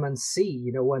the shamans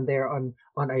see, when they're on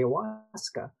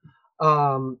ayahuasca.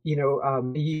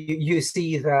 You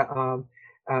see the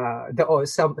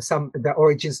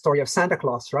origin story of Santa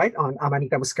Claus, right, on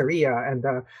Amanita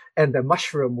muscaria, and the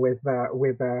mushroom with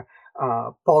the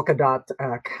polka dot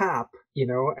cap,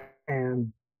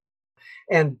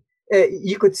 and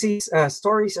you could see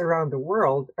stories around the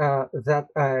world that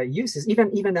uses, even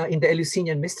in the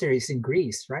Eleusinian mysteries in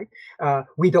Greece, right?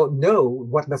 We don't know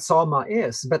what the soma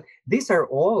is, but these are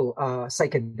all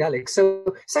psychedelics.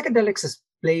 So psychedelics has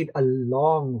played a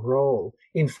long role.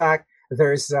 In fact,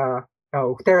 there's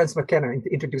Terence McKenna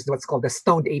introduced what's called the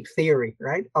stoned ape theory,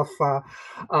 right, of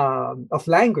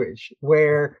language,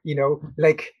 where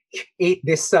like ate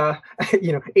this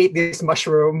ate this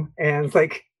mushroom, and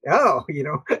like,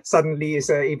 suddenly is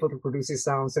able to produce these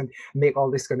sounds and make all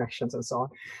these connections and so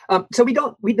on. So we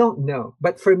don't know.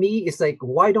 But for me, it's like,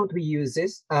 why don't we use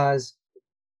this as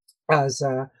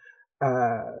a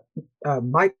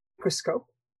microscope,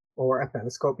 or a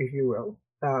telescope, if you will,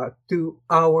 to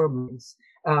our minds?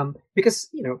 Because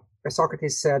as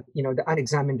Socrates said, the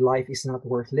unexamined life is not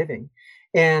worth living.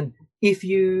 And if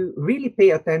you really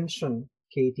pay attention,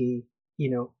 Katie,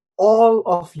 all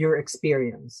of your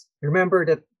experience. Remember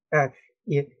that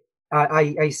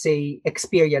I say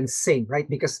experiencing, right?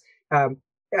 Because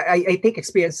I take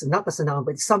experience not as a noun,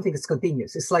 but it's something that's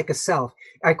continuous. It's like a self.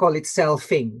 I call it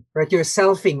selfing, right? You're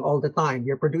selfing all the time.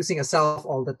 You're producing a self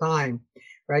all the time,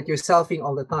 right? You're selfing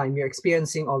all the time. You're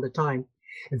experiencing all the time.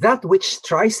 That which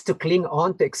tries to cling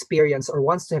on to experience or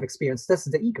wants to have experience, that's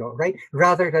the ego, right?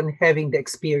 Rather than having the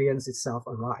experience itself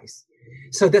arise.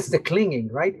 So that's the clinging,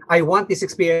 right? I want this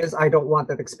experience. I don't want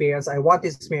that experience. I want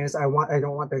this experience. I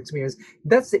don't want that experience.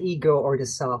 That's the ego or the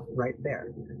self right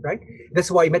there, right? That's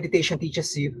why meditation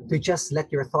teaches you to just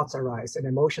let your thoughts arise and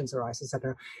emotions arise,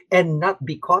 etc., and not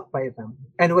be caught by them.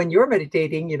 And when you're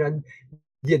meditating,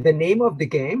 the name of the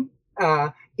game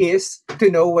is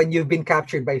to know when you've been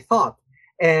captured by thought.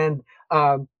 And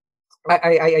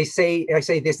I say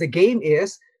this: the game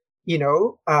is,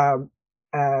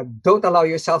 don't allow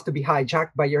yourself to be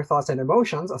hijacked by your thoughts and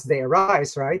emotions as they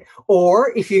arise, right?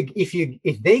 Or if you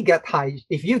get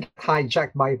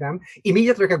hijacked by them,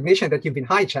 immediate recognition that you've been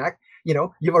hijacked,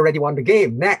 you've already won the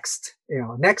game. Next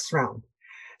round.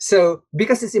 So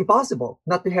because it's impossible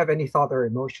not to have any thought or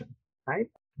emotion, right?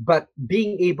 But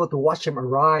being able to watch them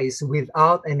arise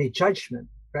without any judgment,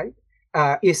 right?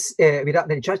 Is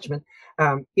without any judgment,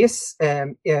 is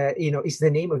the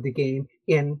name of the game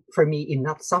for me in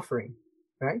not suffering,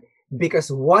 right? Because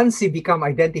once you become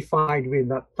identified with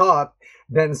that thought,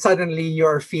 then suddenly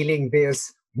you're feeling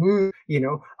this,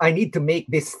 I need to make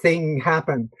this thing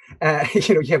happen.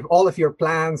 You have all of your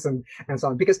plans and so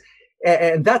on, because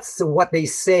and that's what they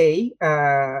say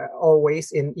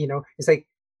always it's like,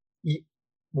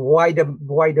 why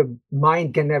the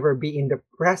mind can never be in the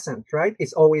present, right?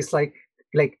 It's always like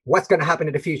what's going to happen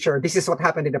in the future. This is what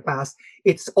happened in the past.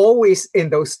 It's always in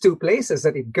those two places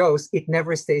that it goes. It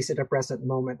never stays in the present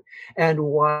moment. And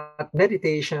what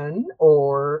meditation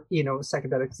or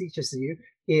psychedelics teaches you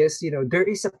is there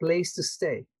is a place to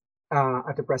stay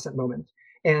at the present moment.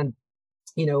 And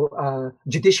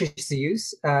judicious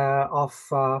use of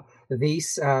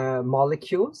these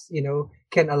molecules,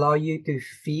 can allow you to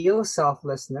feel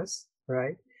selflessness,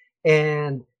 right?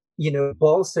 And,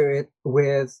 bolster it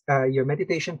with your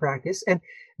meditation practice. And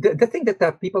the thing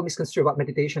that people misconstrue about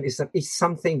meditation is that it's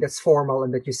something that's formal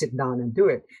and that you sit down and do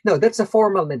it. No, that's a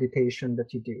formal meditation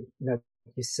that you do, that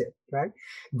you sit, right?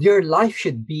 Your life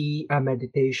should be a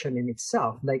meditation in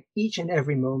itself. Like each and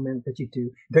every moment that you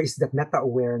do, there is that meta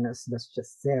awareness that's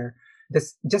just there,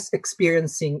 that's just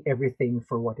experiencing everything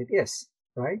for what it is,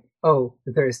 right? Oh,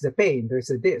 there's the pain,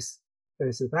 there's a this,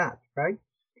 there's a that, right?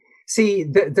 See,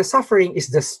 the suffering is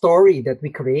the story that we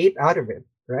create out of it,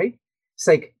 right? It's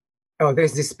like, oh,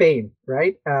 there's this pain,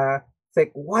 right? It's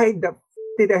like, why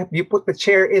did you put the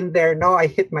chair in there? No, I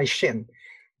hit my shin.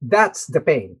 That's the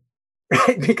pain.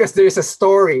 right? Because there's a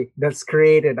story that's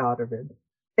created out of it.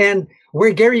 And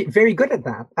we're very, very good at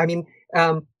that. I mean,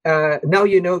 now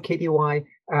you know, Katie, why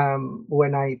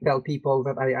when I tell people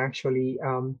that I actually,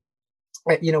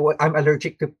 you know what, I'm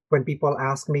allergic to when people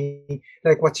ask me,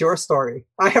 like, what's your story?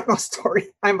 I have no story.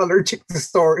 I'm allergic to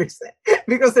stories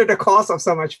because they're the cause of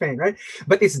so much pain, right?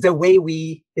 But it's the way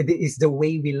we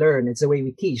learn. It's the way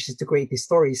we teach, is to create these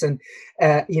stories. And,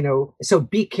 you know, so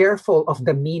be careful of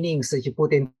the meanings that you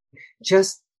put in.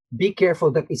 Just be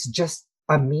careful that it's just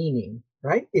a meaning,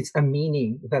 right? It's a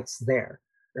meaning that's there,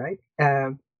 right?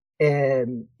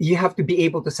 And you have to be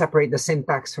able to separate the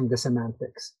syntax from the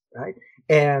semantics, right?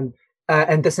 And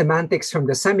the semantics from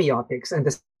the semiotics, and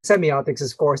the semiotics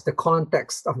is, of course, the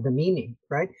context of the meaning,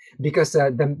 right? Because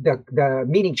the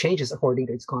meaning changes according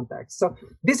to its context. So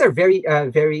these are very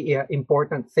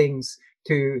important things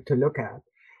to look at.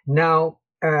 Now,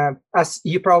 as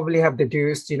you probably have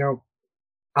deduced, you know,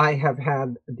 I have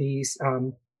had these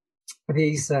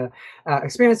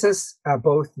experiences,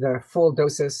 both the full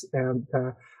doses and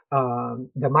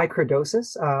the micro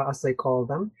doses, as they call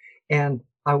them, and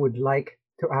I would like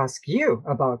to ask you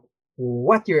about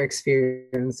what your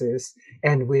experience is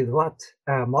and with what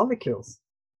molecules.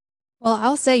 Well,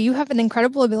 I'll say you have an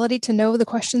incredible ability to know the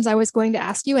questions I was going to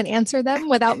ask you and answer them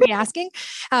without me asking.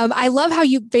 I love how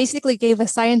you basically gave a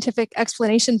scientific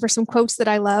explanation for some quotes that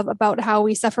I love about how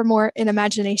we suffer more in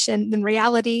imagination than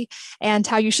reality, and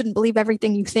how you shouldn't believe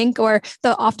everything you think, or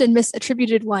the often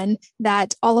misattributed one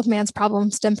that all of man's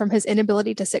problems stem from his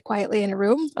inability to sit quietly in a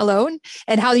room alone,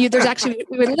 and how there's actually,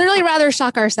 we would literally rather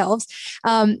shock ourselves.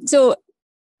 So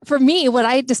for me, what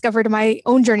I discovered in my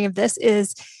own journey of this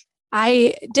is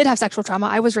I did have sexual trauma.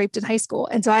 I was raped in high school.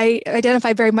 And so I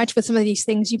identify very much with some of these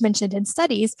things you mentioned in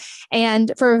studies.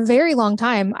 And for a very long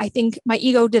time, I think my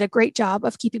ego did a great job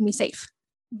of keeping me safe.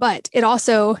 But it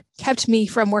also kept me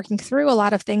from working through a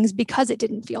lot of things because it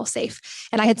didn't feel safe.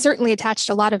 And I had certainly attached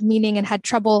a lot of meaning and had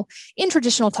trouble in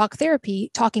traditional talk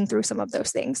therapy talking through some of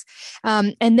those things.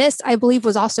 And this, I believe,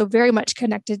 was also very much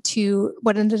connected to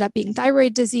what ended up being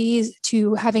thyroid disease,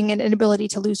 to having an inability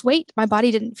to lose weight. My body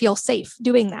didn't feel safe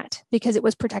doing that because it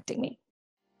was protecting me.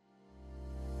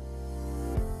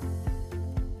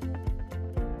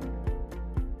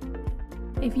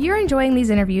 If you're enjoying these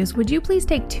interviews, would you please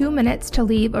take 2 minutes to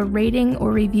leave a rating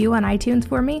or review on iTunes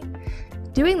for me?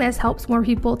 Doing this helps more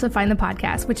people to find the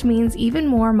podcast, which means even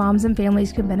more moms and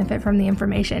families can benefit from the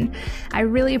information. I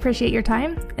really appreciate your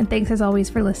time, and thanks as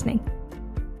always for listening.